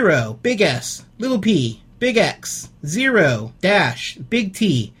 0, big S, little p, big X, 0, dash, big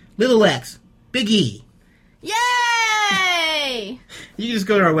T, little x, big E. Yay! You can just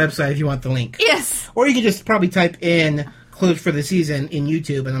go to our website if you want the link. Yes. Or you can just probably type in Closed for the Season in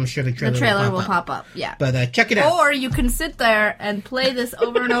YouTube, and I'm sure the trailer, will pop up. Yeah. But check it out. Or you can sit there and play this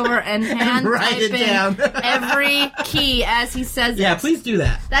over and over and hand write type it in down. every key as he says it. Yeah, please do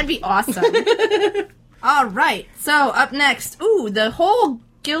that. That'd be awesome. All right. So up next, the whole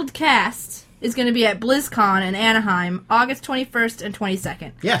guild cast is going to be at BlizzCon in Anaheim, August 21st and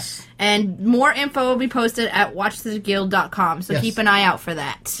 22nd. Yes. And more info will be posted at watchtheguild.com, so Yes. keep an eye out for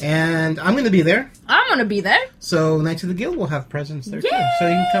that. And I'm going to be there. I'm going to be there. So Knights of the Guild will have presents there, too. So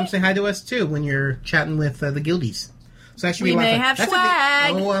you can come say hi to us, too, when you're chatting with the guildies. So that should be We a lot may of fun. have That's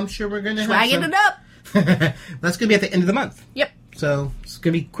swag. Oh, I'm sure we're going to have Swagging some. it up. That's going to be at the end of the month. Yep. So it's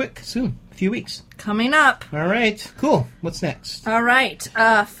going to be quick, soon. A few weeks. Coming up. All right. Cool. What's next? All right.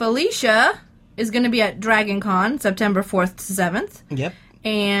 Felicia is going to be at DragonCon September 4th to 7th. Yep.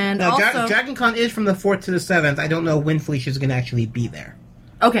 And Now, also... DragonCon is from the 4th to the 7th. I don't know when Felicia's going to actually be there.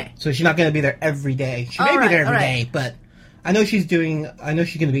 Okay. So she's not going to be there every day. She may be there every day, but I know she's going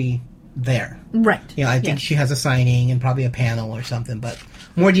to be there. Right. You know, I think she has a signing and probably a panel or something, but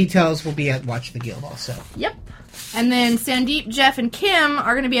more details will be at Watch the Guild also. Yep. And then Sandeep, Jeff, and Kim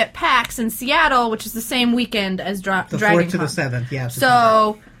are going to be at PAX in Seattle, which is the same weekend as The DragonCon. 4th to the 7th, yeah.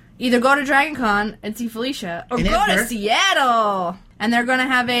 So either go to DragonCon and see Felicia, or In go Edinburgh. to Seattle. And they're going to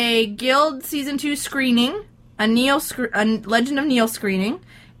have a Guild Season 2 screening, a Legend of Neil screening,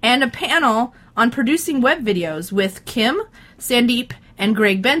 and a panel on producing web videos with Kim, Sandeep, and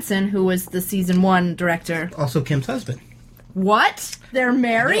Greg Benson, who was the Season 1 director. Also Kim's husband. What? They're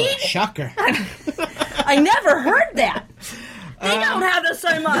married? No, shocker. I never heard that. They don't have the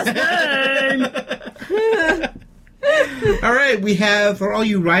same last name. All right, we have, for all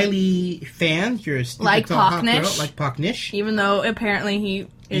you Riley fans, you're a stupid Like tall hot girl, Pocknish. like Pocknish. Even though apparently he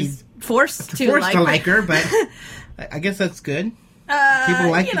is He's forced to like her, but I guess that's good.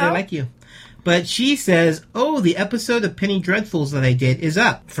 People like you, they like you. But she says, the episode of Penny Dreadfuls that I did is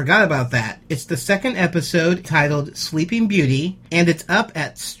up. Forgot about that. It's the second episode titled Sleeping Beauty, and it's up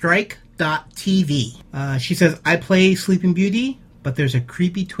at strike.tv. She says, I play Sleeping Beauty, but there's a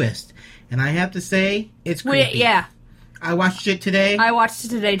creepy twist. And I have to say, it's creepy. Yeah. I watched it today. I watched it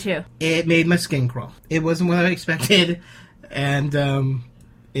today, too. It made my skin crawl. It wasn't what I expected, and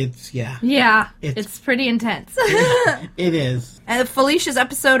it's, yeah. Yeah, it's pretty intense. It is. And Felicia's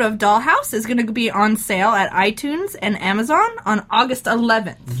episode of Dollhouse is going to be on sale at iTunes and Amazon on August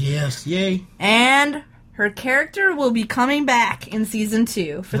 11th. Yes, yay. And her character will be coming back in Season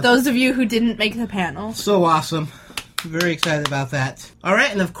 2, for those of you who didn't make the panel. So awesome. Very excited about that. All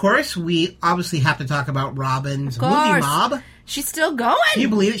right, and of course, we obviously have to talk about Robin's movie mob. She's still going. Can you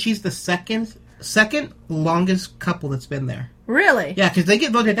believe it? She's the second longest couple that's been there. Really? Yeah, because they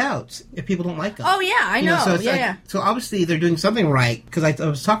get voted out if people don't like them. Oh, yeah, I know. So it's yeah. So obviously they're doing something right, because I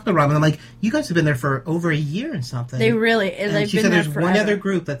was talking to Rob, and I'm like, you guys have been there for over a year and something. They really... And they've she been said there there's forever. one other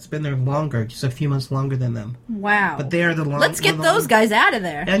group that's been there longer, just a few months longer than them. Wow. But they are the Let's get those guys out of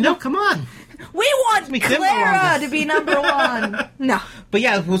there. Yeah, no, come on. We want Clara to be number one. No. But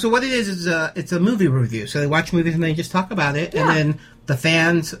yeah, well, so what it is it's a movie review. So they watch movies and they just talk about it, and then the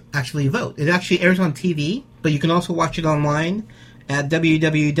fans actually vote. It actually airs on TV, but you can also watch it online at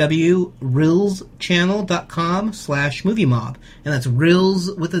www.reelschannel.com/moviemob. And that's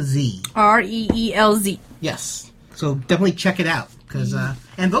Reels with a Z. REELZ. Yes. So definitely check it out,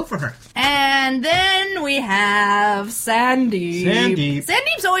 and vote for her. And then we have Sandeep.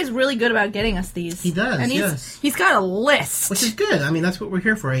 Sandeep's always really good about getting us these. He does, and he's got a list. Which is good. I mean, that's what we're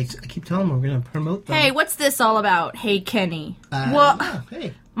here for. I keep telling him we're going to promote them. Hey, what's this all about? Hey, Kenny.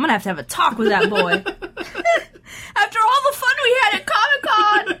 Hey. I'm going to have a talk with that boy. After all the fun we had at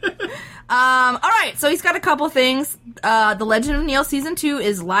Comic-Con. All right, so he's got a couple things. The Legend of Neil Season 2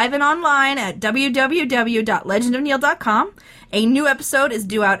 is live and online at www.legendofneil.com. A new episode is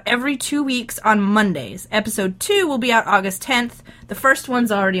due out every 2 weeks on Mondays. Episode 2 will be out August 10th. The first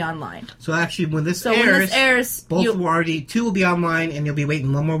one's already online. So actually, when this airs, both will already, 2 will be online, and you'll be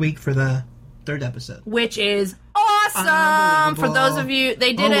waiting one more week for the 3rd episode. Which is awesome! For those of you,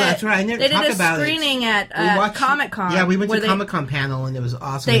 they did that's right. They did a screening at Comic-Con. Yeah, we went to the Comic-Con panel, and it was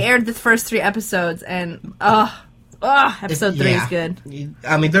awesome. They aired the first 3 episodes, and episode 3 is good.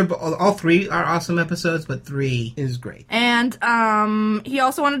 I mean, all 3 are awesome episodes, but 3 is great. And he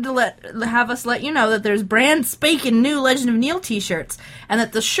also wanted to have us let you know that there's brand spanking new Legend of Neil t-shirts, and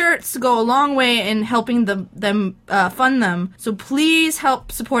that the shirts go a long way in helping them fund them. So please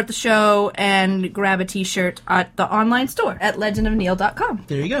help support the show and grab a t-shirt at the online store at legendofneil.com.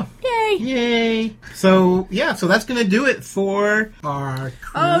 There you go. Yay! So that's going to do it for our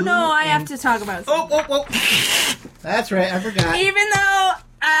crew. Oh no, I have to talk about something. Oh. That's right, I forgot. Even though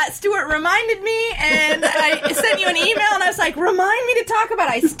Stuart reminded me, and I sent you an email, and I was like, remind me to talk about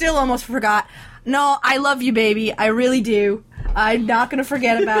it. I still almost forgot. No, I love you, baby. I really do. I'm not going to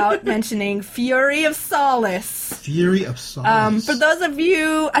forget about mentioning Fury of Solace. Fury of Solace. For those of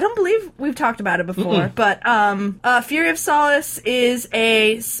you, I don't believe we've talked about it before, but Fury of Solace is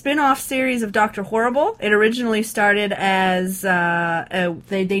a spin-off series of Dr. Horrible. It originally started as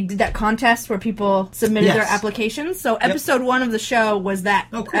they did that contest where people submitted their applications. So episode 1 of the show was that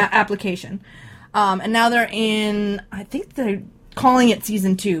application. And now they're in, I think they're calling it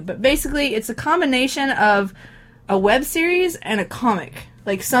season 2, but basically it's a combination of a web series and a comic.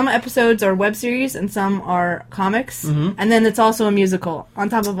 Like, some episodes are web series and some are comics, and then it's also a musical on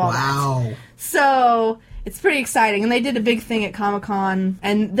top of all that. So it's pretty exciting, and they did a big thing at Comic-Con,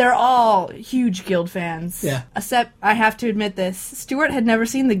 and they're all huge Guild fans. Yeah. Except, I have to admit this, Stuart had never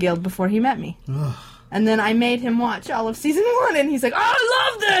seen the Guild before he met me. And then I made him watch all of season 1, and he's like, oh, I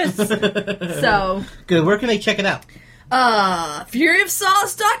love this! So good. Where can they check it out?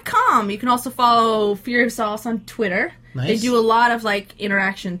 FuryofSolace.com. You can also follow Fury of Solace on Twitter. Nice. They do a lot of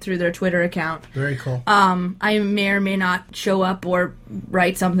interaction through their Twitter account. Very cool. I may or may not show up or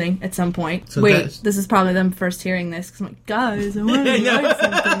write something at some point. So Wait, this is probably them first hearing this, because I'm like, guys, I want to write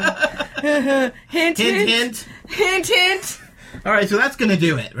something. Hint, hint. Hint, hint. All right, so that's going to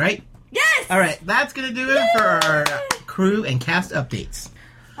do it, right? Yes! All right, that's going to do it for our crew and cast updates.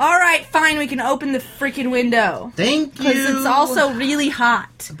 All right, fine, we can open the freaking window. Thank you. Because it's also really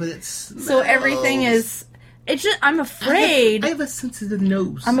hot. But it smells. So everything is... It's just... I'm afraid... I have a sensitive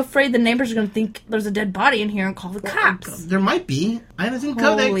nose. I'm afraid the neighbors are going to think there's a dead body in here and call the cops. There might be. I haven't seen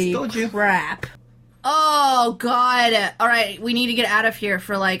Codex, told you. Holy crap. Oh, God. All right, we need to get out of here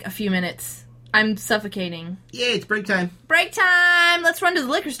for a few minutes. I'm suffocating. Yeah, it's break time. Break time! Let's run to the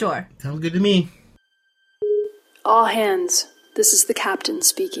liquor store. Sounds good to me. All hands. This is the captain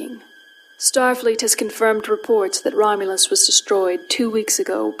speaking. Starfleet has confirmed reports that Romulus was destroyed 2 weeks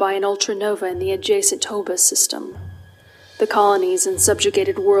ago by an ultranova in the adjacent Tobas system. The colonies and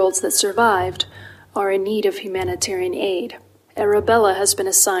subjugated worlds that survived are in need of humanitarian aid. Arabella has been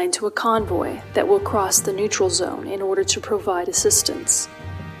assigned to a convoy that will cross the neutral zone in order to provide assistance.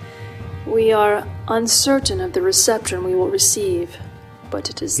 We are uncertain of the reception we will receive, but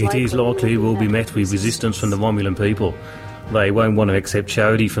it is likely we'll be met with resistance from the Romulan people. They won't want to accept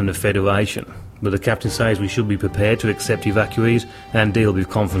charity from the Federation, but the captain says we should be prepared to accept evacuees and deal with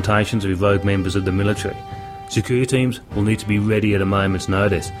confrontations with rogue members of the military. Security teams will need to be ready at a moment's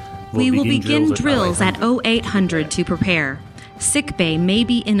notice. We will begin drills at 0800 to prepare. Sick bay may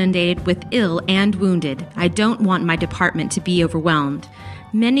be inundated with ill and wounded. I don't want my department to be overwhelmed.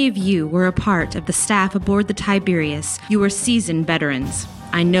 Many of you were a part of the staff aboard the Tiberius. You are seasoned veterans.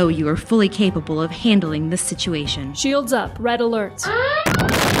 I know you are fully capable of handling this situation. Shields up. Red alert.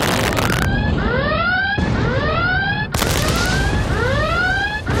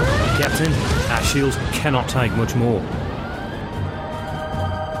 Captain, our shields cannot take much more.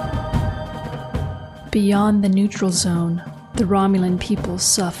 Beyond the neutral zone, the Romulan people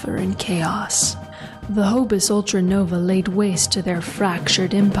suffer in chaos. The Hobus Ultranova laid waste to their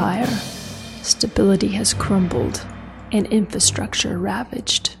fractured empire. Stability has crumbled, and infrastructure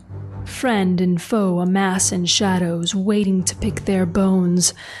ravaged. Friend and foe amass in shadows, waiting to pick their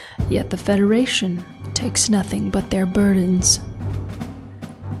bones, yet the Federation takes nothing but their burdens.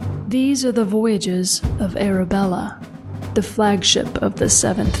 These are the voyages of Arabella, the flagship of the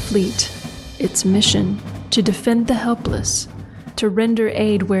 7th Fleet. Its mission, to defend the helpless, to render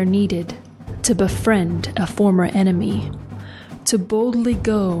aid where needed, to befriend a former enemy, to boldly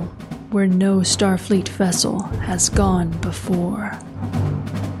go where no Starfleet vessel has gone before.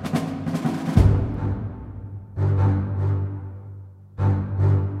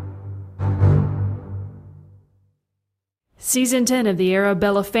 Season 10 of the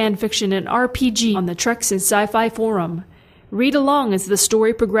Arabella fanfiction and RPG on the Treks and Sci-Fi Forum. Read along as the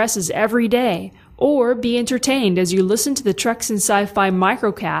story progresses every day, or be entertained as you listen to the Treks and Sci-Fi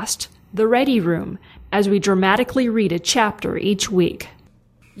microcast, The Ready Room, as we dramatically read a chapter each week.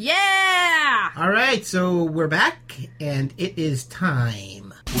 Yeah! All right, so we're back, and it is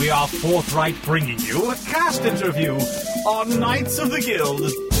time. We are forthright bringing you a cast interview on Knights of the Guild.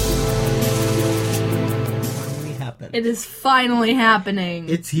 It is finally happening.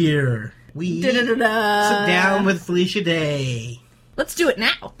 It's here. We sit down with Felicia Day. Let's do it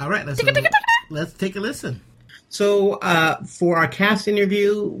now. All right, let's take a listen. So, for our cast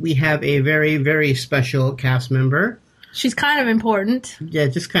interview, we have a very, very special cast member. She's kind of important. Yeah,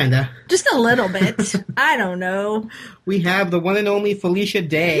 just kind of. Just a little bit. I don't know. We have the one and only Felicia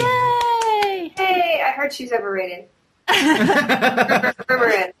Day. Yay! Hey, I heard she's overrated. Rumor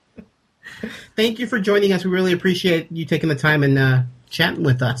it. Thank you for joining us. We really appreciate you taking the time and chatting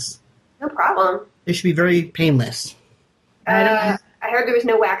with us. No problem. It should be very painless. I heard there was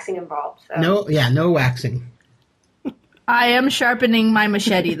no waxing involved. So. No waxing. I am sharpening my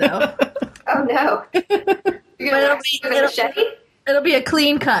machete, though. Oh, no. You're going to wax with a machete? It'll be a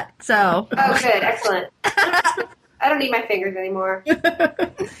clean cut, so. Oh, good. Excellent. I don't need my fingers anymore.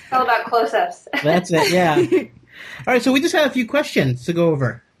 It's all about close-ups. That's it, yeah. All right, so we just have a few questions to go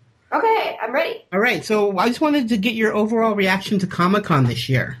over. Okay, I'm ready. All right, so I just wanted to get your overall reaction to Comic-Con this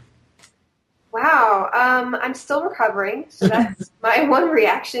year. Wow, I'm still recovering, so that's my one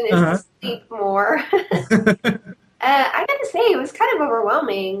reaction is to sleep more. I got to say, it was kind of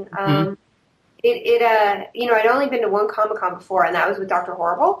overwhelming. I'd only been to one Comic-Con before, and that was with Dr.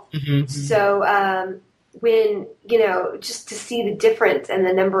 Horrible. So when, just to see the difference and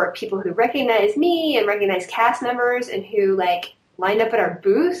the number of people who recognize me and recognize cast members and who, lined up at our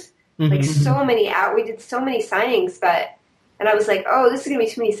booth, we did so many signings, and I was like, oh, this is going to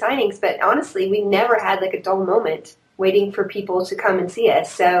be too many signings, but honestly, we never had, a dull moment waiting for people to come and see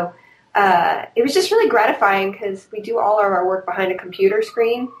us. So it was just really gratifying because we do all of our work behind a computer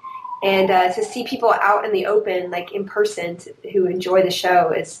screen, and to see people out in the open, in person, who enjoy the show,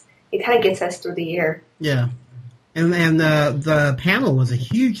 it kind of gets us through the year. Yeah. And the panel was a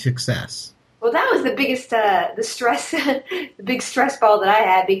huge success. Well, that was the biggest, the big stress ball that I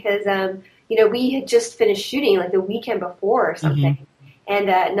had because, we had just finished shooting the weekend before or something. And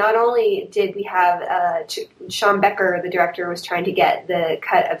not only did we have Sean Becker, the director, was trying to get the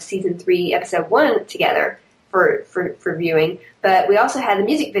cut of season 3, episode 1 together for viewing, but we also had the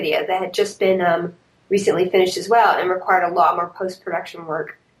music video that had just been recently finished as well and required a lot more post-production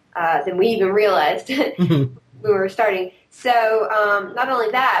work than we even realized we were starting. So not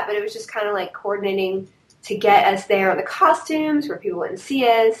only that, but it was just kind of coordinating to get us there on the costumes where people wouldn't see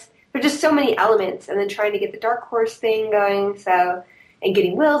us. There were just so many elements, and then trying to get the Dark Horse thing going. And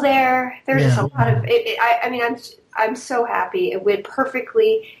getting Will there. There was just a lot of. I'm so happy. It went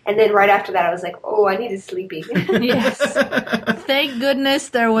perfectly, and then right after that, I was like, oh, I needed sleeping. Yes. Thank goodness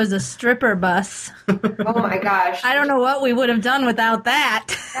there was a stripper bus. Oh my gosh. I don't know what we would have done without that.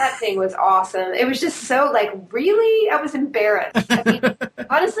 That thing was awesome. It was just so really? I was embarrassed.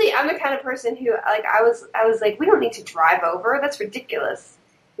 Honestly, I'm the kind of person who I was like, we don't need to drive over. That's ridiculous.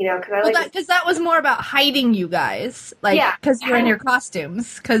 Because that was more about hiding you guys, because you're in your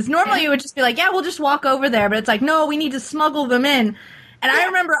costumes. Because normally you would just be like, yeah, we'll just walk over there, but it's like, no, we need to smuggle them in. And I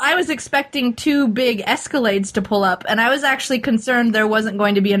remember I was expecting 2 big Escalades to pull up, and I was actually concerned there wasn't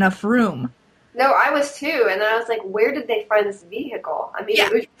going to be enough room. No, I was too, and then I was like, where did they find this vehicle? I mean,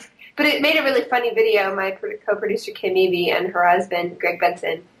 but it made a really funny video. My co-producer, Kim Eby, and her husband, Greg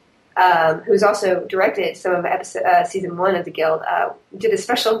Benson, who's also directed some of season 1 of The Guild, did a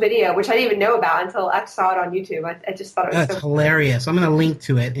special video, which I didn't even know about until I saw it on YouTube. I just thought it was That's hilarious. I'm going to link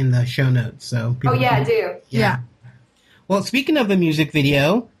to it in the show notes. So do. Yeah. Well, speaking of the music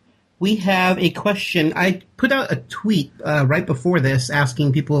video, we have a question. I put out a tweet right before this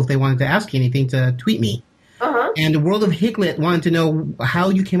asking people if they wanted to ask you anything to tweet me. Uh-huh. And the World of Higlet wanted to know how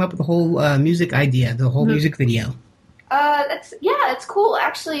you came up with the whole music idea, the whole music video. It's cool.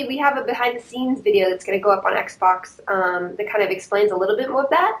 Actually, we have a behind-the-scenes video that's going to go up on Xbox that kind of explains a little bit more of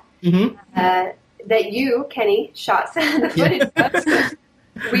that. Mm-hmm. That you, Kenny, shot the footage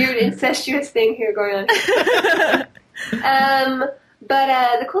of. Weird incestuous thing here going on.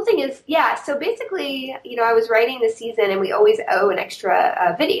 But the cool thing is, so basically, I was writing this season, and we always owe an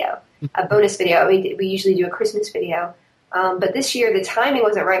extra video, a bonus video. We usually do a Christmas video. But this year, the timing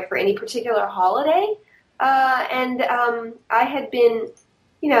wasn't right for any particular holiday. And I had been,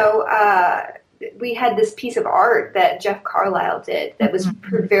 we had this piece of art that Jeff Carlisle did that was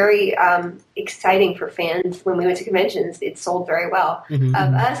very exciting for fans when we went to conventions. It sold very well. Of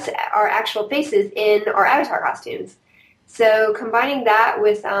us, our actual faces in our Avatar costumes. So combining that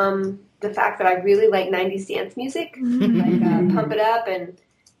with the fact that I really like 90s dance music, like Pump It Up and,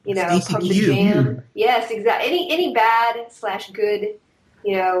 Pump the Jam. Yes, exactly. Any bad / good,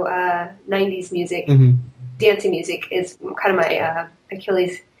 90s music, dancing music is kind of my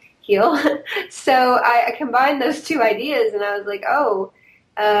Achilles heel. So I combined those two ideas, and I was like,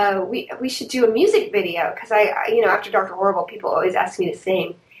 we should do a music video, because after Dr. Horrible, people always ask me to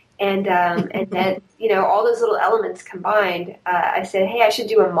sing. And then, all those little elements combined, I said, hey, I should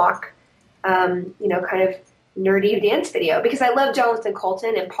do a mock, kind of nerdy dance video, because I love Jonathan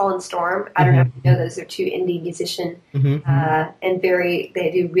Colton and Paul and Storm. I don't know if you know, those are two indie musicians, and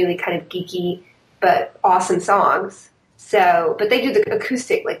they do really kind of geeky but awesome songs. So, but they do the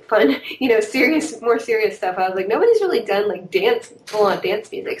acoustic, like fun, more serious stuff. I was like, nobody's really done like full-on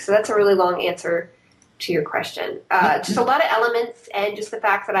dance music. So that's a really long answer to your question. Just a lot of elements, and just the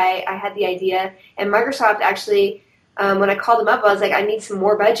fact that I had the idea, and Microsoft actually, when I called them up, I was like, I need some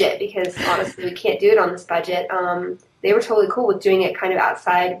more budget, because honestly we can't do it on this budget. They were totally cool with doing it kind of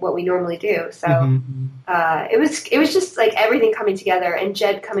outside what we normally do. So it was just like everything coming together, and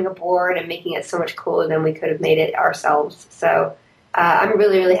Jed coming aboard and making it so much cooler than we could have made it ourselves. So I'm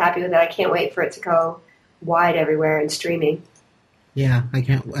really, really happy with it. I can't wait for it to go wide everywhere and streaming. Yeah, I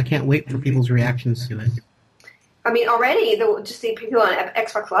can't wait for people's reactions to it. I mean, already, just the people on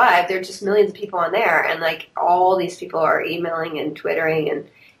Xbox Live, there are just millions of people on there, and like all these people are emailing and Twittering and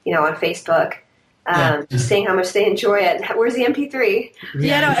on Facebook, just saying how much they enjoy it. Where's the MP3?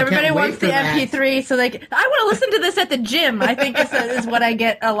 Everybody wants the MP3, so I want to listen to this at the gym. I think is what I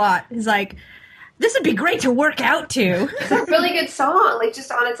get a lot. It's like, this would be great to work out to. It's a really good song, like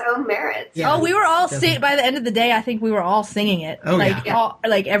just on its own merits. Yeah, we were all by the end of the day, I think we were all singing it.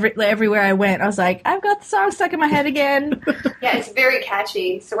 Everywhere I went, I was like, I've got the song stuck in my head again. Yeah, it's very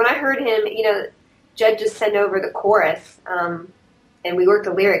catchy. So when I heard him, Jed just sent over the chorus, and we worked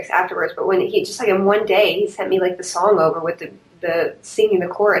the lyrics afterwards. But when he just in one day, he sent me like the song over with the singing the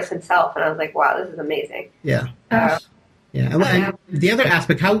chorus himself, and I was like, wow, this is amazing. Yeah. And the other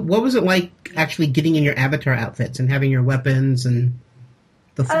aspect, what was it like actually getting in your Avatar outfits and having your weapons and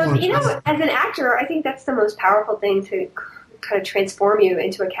the full-on as an actor, I think that's the most powerful thing to kind of transform you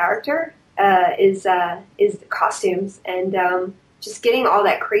into a character, is the costumes, and just getting all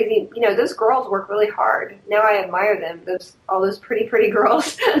that crazy, those girls work really hard. Now I admire them, all those pretty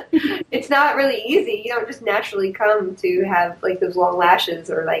girls. It's not really easy. You don't just naturally come to have like those long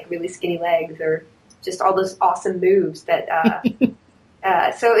lashes or like really skinny legs or just all those awesome moves that,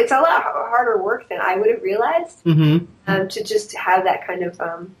 so it's a lot harder work than I would have realized, to just have that kind of,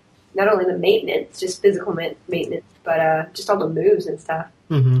 not only the maintenance, just physical maintenance, but just all the moves and stuff.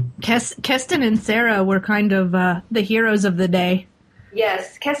 Keston and Sarah were kind of the heroes of the day.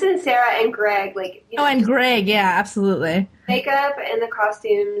 Yes, Keston and Sarah and Greg, and Greg, yeah, absolutely. Makeup and the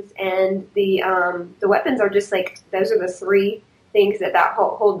costumes and the weapons are just like, those are the three things that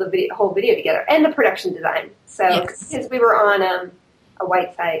hold the whole video together, and the production design. So, because we were on a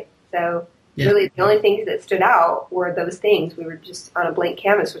white site, so really the only things that stood out were those things. We were just on a blank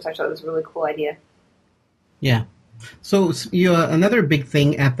canvas, which I thought was a really cool idea. Yeah. So another big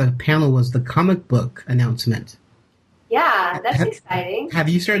thing at the panel was the comic book announcement. Yeah, that's exciting. Have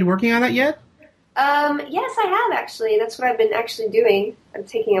you started working on that yet? Yes, I have actually. That's what I've been actually doing. I'm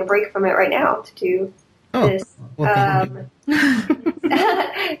taking a break from it right now to do this. Well,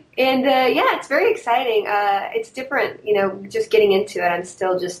 And yeah, it's very exciting. It's different, just getting into it. I'm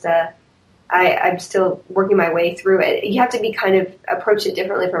still just, I'm still working my way through it. You have to be kind of approach it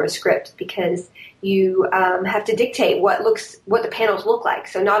differently from a script because you have to dictate what the panels look like.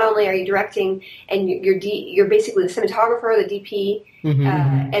 So not only are you directing and you're basically the cinematographer, the DP,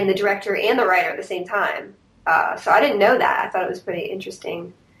 and the director and the writer at the same time. So I didn't know that. I thought it was pretty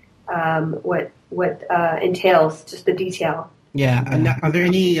interesting what entails just the detail. Yeah. And are there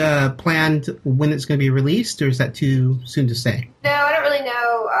any planned when it's going to be released, or is that too soon to say? No, I don't really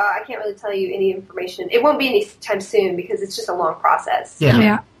know. I can't really tell you any information. It won't be any time soon because it's just a long process.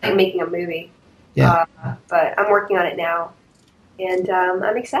 Yeah. Like making a movie. Yeah. But I'm working on it now, and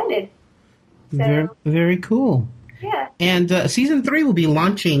I'm excited. So, Very, very cool. Yeah. And season 3 will be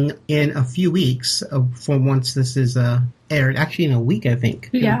launching in a few weeks from once this is aired. Actually, in a week, I think.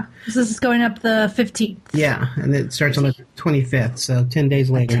 Yeah. This is going up the 15th. Yeah, and it starts on the 25th, so 10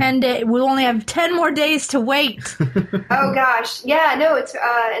 days later. 10 days. We'll only have 10 more days to wait. Oh gosh, yeah, no, it's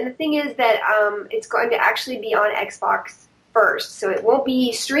and the thing is that it's going to actually be on Xbox first, so it won't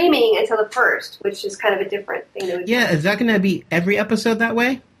be streaming until the 1st, which is kind of a different thing. Yeah, is that going to be every episode that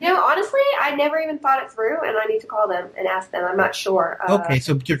way? Honestly, I never even thought it through, and I need to call them and ask them. I'm not sure. Okay,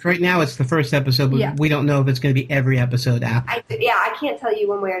 so just right now it's the first episode, but we don't know if it's going to be every episode after. I can't tell you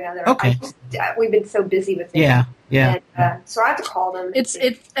one way or another. Okay. We've been so busy with it. Yeah. And, so I have to call them.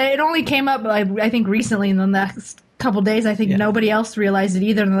 It only came up, I think, recently in the next couple days. I think nobody else realized it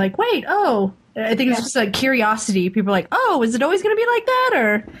either, and they're like, wait, I think it's just a curiosity. People are like, oh, is it always going to be like that?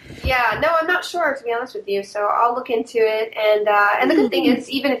 Or yeah, no, I'm not sure, to be honest with you. So I'll look into it. And the good thing is,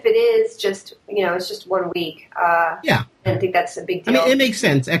 even if it is just, it's just 1 week. Yeah. I don't think that's a big deal. I mean, it makes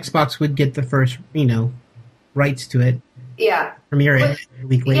sense. Xbox would get the first, rights to it. Yeah. Premiere it a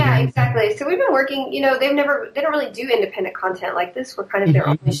week later. Yeah, exactly. So we've been working, they don't really do independent content like this. We're kind of their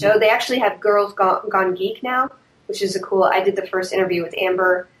only show. They actually have Girls Gone Geek now, which is I did the first interview with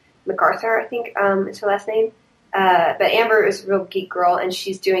Amber MacArthur, I think is her last name. But Amber is a real geek girl, and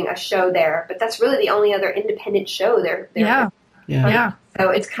she's doing a show there. But that's really the only other independent show there. Yeah. So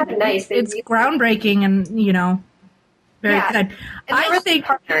it's kind of nice. It's groundbreaking and, very good.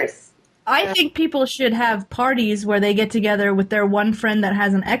 I think people should have parties where they get together with their one friend that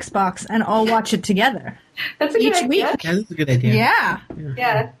has an Xbox and all watch it together. That's a good idea. Week. Yeah, that's a good idea.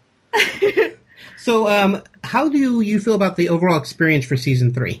 Yeah. So, how do you feel about the overall experience for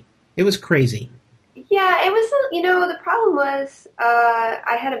season 3? It was crazy. Yeah, it was, the problem was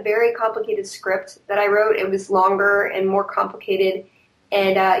I had a very complicated script that I wrote. It was longer and more complicated.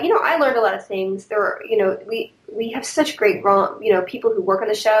 And, I learned a lot of things. There were, we have such great, people who work on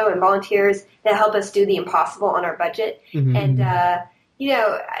the show and volunteers that help us do the impossible on our budget. Mm-hmm. And,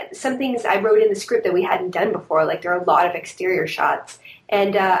 some things I wrote in the script that we hadn't done before, like there are a lot of exterior shots.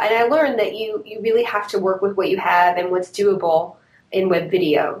 And I learned that you really have to work with what you have and what's doable in web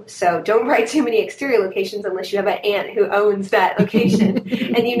video. So don't write too many exterior locations unless you have an aunt who owns that location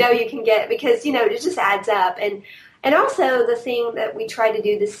and you can get, because, it just adds up. And also the thing that we tried to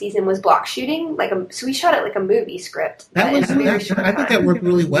do this season was block shooting. So we shot it like a movie script. I think that worked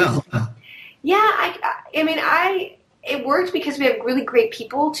really well. Yeah, it worked because we have really great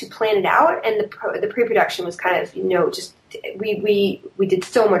people to plan it out, and the pre-production was kind of, just we did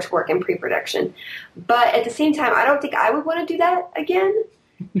so much work in pre-production. But at the same time, I don't think I would want to do that again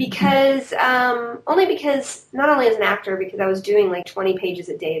because not only as an actor, because I was doing like 20 pages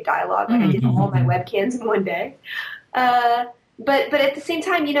a day of dialogue. I did all my webcams in one day. But at the same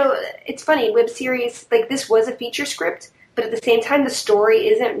time, it's funny, web series, like this was a feature script, but at the same time, the story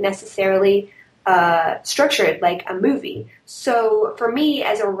isn't necessarily structured like a movie. So for me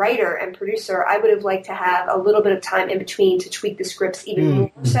as a writer and producer, I would have liked to have a little bit of time in between to tweak the scripts even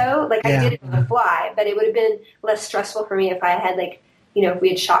more so. I did it on the fly, but it would have been less stressful for me if I had if we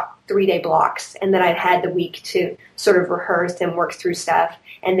had shot 3-day blocks and then I'd had the week to sort of rehearse and work through stuff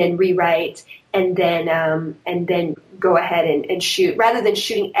and then rewrite and then go ahead and shoot, rather than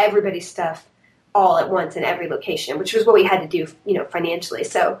shooting everybody's stuff all at once in every location, which was what we had to do, financially.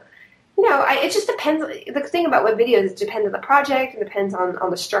 So, it just depends. The thing about web videos is it depends on the project, it depends on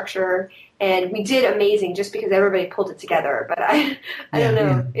the structure, and we did amazing just because everybody pulled it together. But I don't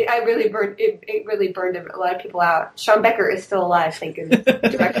know. Yeah. It really burned a lot of people out. Sean Becker is still alive, thank goodness.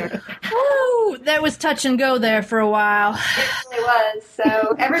 Director. Woo! That was touch and go there for a while. It really was.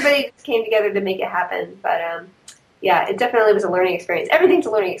 So everybody just came together to make it happen. But it definitely was a learning experience. Everything's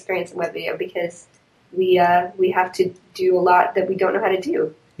a learning experience in web video because we have to do a lot that we don't know how to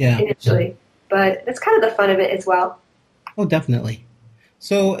do. Yeah. Initially. But that's kind of the fun of it as well. Oh, definitely.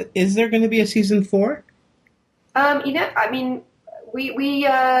 So is there going to be a season 4? We maybe.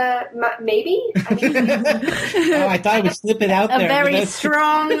 I mean, Oh, I thought I would slip it out A there. very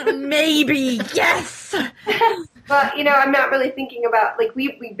strong maybe. Yes. but I'm not really thinking about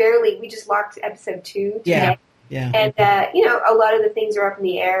we just locked episode 2 Yeah. today. Yeah. And a lot of the things are up in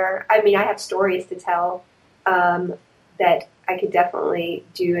the air. I mean, I have stories to tell that I could definitely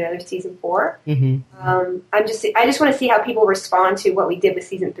do another season 4. Mm-hmm. I just want to see how people respond to what we did with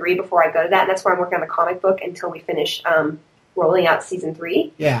season 3 before I go to that. And that's why I'm working on the comic book until we finish rolling out season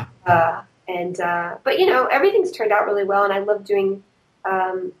 3. Yeah. But everything's turned out really well, and I love doing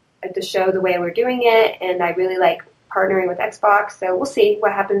the show the way we're doing it, and I really like partnering with Xbox. So we'll see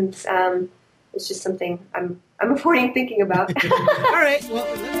what happens. It's just something I'm avoiding thinking about. All right. Well.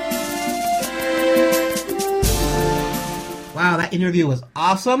 Wow, that interview was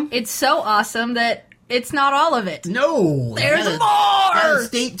awesome. It's so awesome that it's not all of it. No. There's more!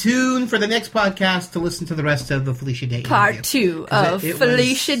 Stay tuned for the next podcast to listen to the rest of the Felicia Day Part interview. 2 of it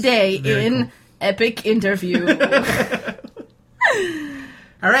Felicia Day in cool. Epic Interview.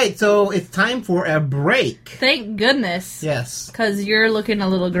 All right, so it's time for a break. Thank goodness. Yes. Because you're looking a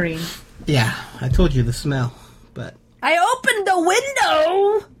little green. Yeah, I told you the smell, but... I opened the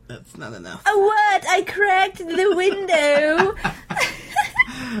window! That's not enough. What? I cracked the window.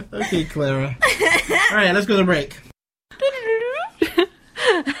 Okay, Clara. All right, let's go to break.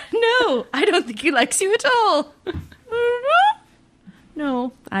 No, I don't think he likes you at all.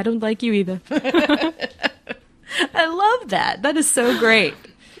 No, I don't like you either. I love that. That is so great.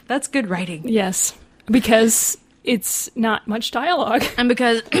 That's good writing. Yes, because it's not much dialogue. And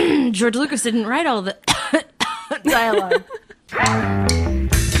because George Lucas didn't write all the dialogue.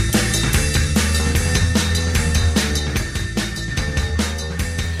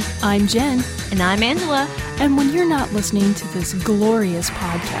 I'm Jen. And I'm Angela. And when you're not listening to this glorious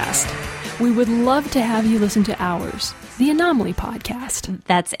podcast, we would love to have you listen to ours, the Anomaly Podcast.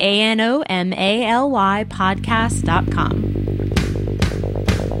 That's ANOMALY podcast.com.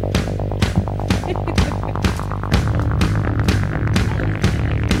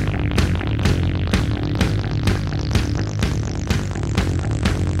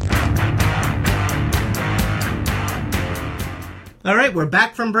 All right, we're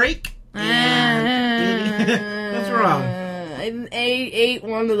back from break. And what's wrong? I ate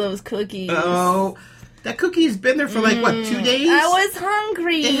one of those cookies. Oh, that cookie's been there for 2 days? I was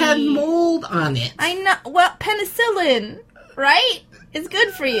hungry. It had mold on it. I know. Well, penicillin, right? It's good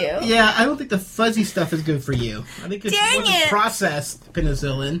for you. Yeah, I don't think the fuzzy stuff is good for you. I think it's processed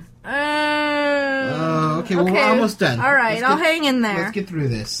penicillin. Okay, well, we're almost done. All right, I'll hang in there. Let's get through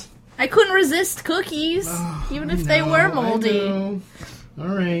this. I couldn't resist cookies, even if they were moldy. All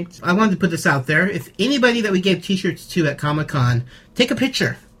right. I wanted to put this out there. If anybody that we gave t-shirts to at Comic-Con, take a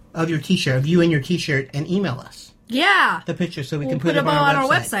picture of your t-shirt, of you and your t-shirt, and email us. Yeah. The picture so we we'll can put it them on our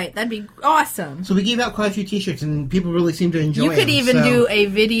website. That'd be awesome. So we gave out quite a few t-shirts, and people really seem to enjoy them. You could even do a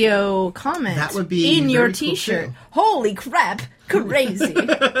video comment that would be in your cool t-shirt. too. Holy crap. Crazy.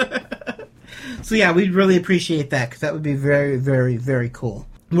 So yeah, we'd really appreciate that, because that would be very, very, very cool.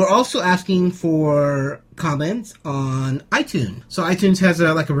 We're also asking for comments on iTunes. So iTunes has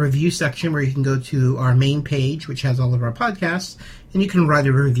a review section where you can go to our main page, which has all of our podcasts, and you can write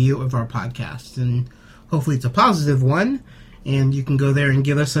a review of our podcast. And hopefully it's a positive one, and you can go there and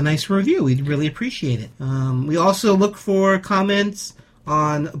give us a nice review. We'd really appreciate it. We also look for comments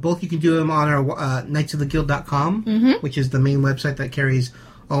on both. You can do them on our knightsoftheguild.com, which is the main website that carries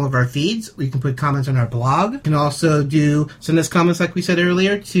all of our feeds. You can put comments on our blog. You can also send us comments, like we said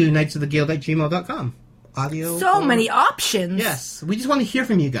earlier, to knightsoftheguild@gmail.com. Audio. So many options. Yes. We just want to hear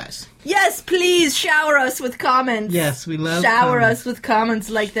from you guys. Yes, please shower us with comments. Yes, we love shower comments. us with comments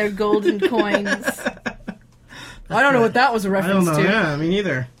like they're golden coins. I don't know what that was a reference I don't know. to. Yeah, me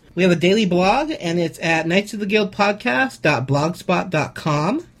neither. We have a daily blog, and it's at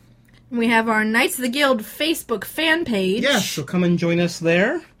knightsoftheguildpodcast.blogspot.com. We have our Knights of the Guild Facebook fan page. Yes, so come and join us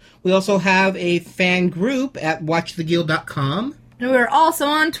there. We also have a fan group at watchtheguild.com. And we're also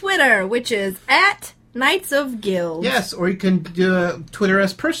on Twitter, which is at Knights of Guild. Yes, or you can Twitter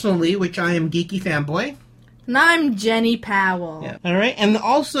us personally, which I am Geeky Fanboy. And I'm Jenny Powell. Yeah. All right, and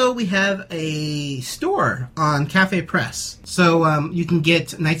also we have a store on Cafe Press. So you can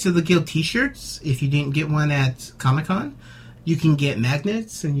get Knights of the Guild t-shirts if you didn't get one at Comic-Con. You can get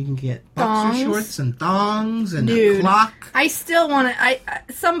magnets, and you can get boxer shorts and thongs and a clock. I still want to...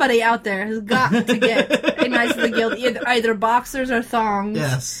 somebody out there has got to get a Knights of the Guild, either boxers or thongs.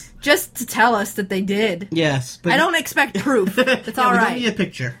 Yes. Just to tell us that they did. Yes. I don't expect proof. That's all We right. don't need a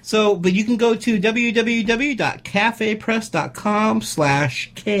picture. So, but you can go to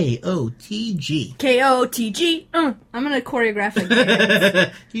www.cafepress.com/KOTG. KOTG. I'm gonna choreograph a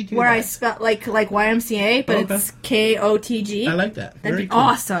dance where I spell like YMCA, but Okay. it's KOTG. I like that. That'd Very be cool.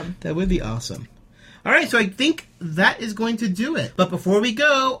 awesome. That would be awesome. All right, so I think that is going to do it. But before we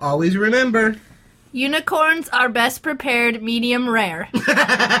go, always remember... Unicorns are best prepared medium rare.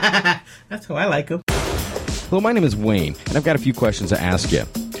 That's how I like them. Hello, my name is Wayne, and I've got a few questions to ask you.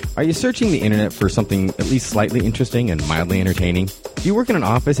 Are you searching the internet for something at least slightly interesting and mildly entertaining? Do you work in an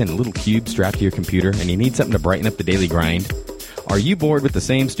office in a little cube strapped to your computer and you need something to brighten up the daily grind? Are you bored with the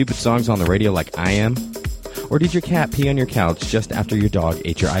same stupid songs on the radio like I am? Or did your cat pee on your couch just after your dog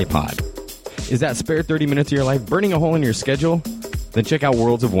ate your iPod? Is that spare 30 minutes of your life burning a hole in your schedule? Then check out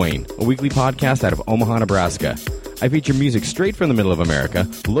Worlds of Wayne, a weekly podcast out of Omaha, Nebraska. I feature music straight from the middle of America,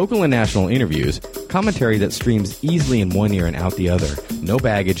 local and national interviews, commentary that streams easily in one ear and out the other, no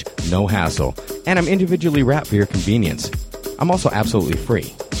baggage, no hassle, and I'm individually wrapped for your convenience. I'm also absolutely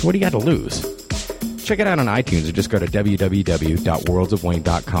free, so what do you got to lose? Check it out on iTunes or just go to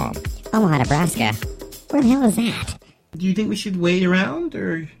www.worldsofwayne.com. Omaha, Nebraska. Where the hell is that? Do you think we should wait around,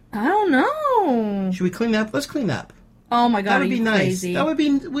 or... I don't know. Should we clean up? Let's clean up. Oh my god, That would are be you nice. crazy?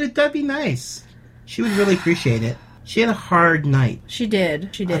 That'd be nice. She would really appreciate it. She had a hard night. She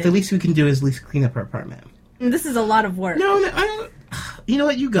did. The least we can do is at least clean up her apartment. This is a lot of work. No, I don't... You know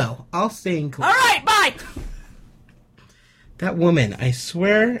what? You go. I'll stay in clean. All right, bye! That woman, I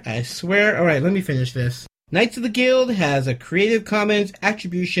swear. All right, let me finish this. Knights of the Guild has a Creative Commons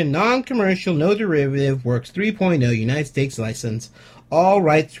Attribution, Non-Commercial, No Derivative, Works 3.0 United States license. All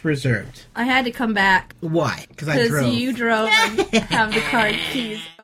rights reserved. I had to come back. Why? Because I drove. Because you drove and have the card keys.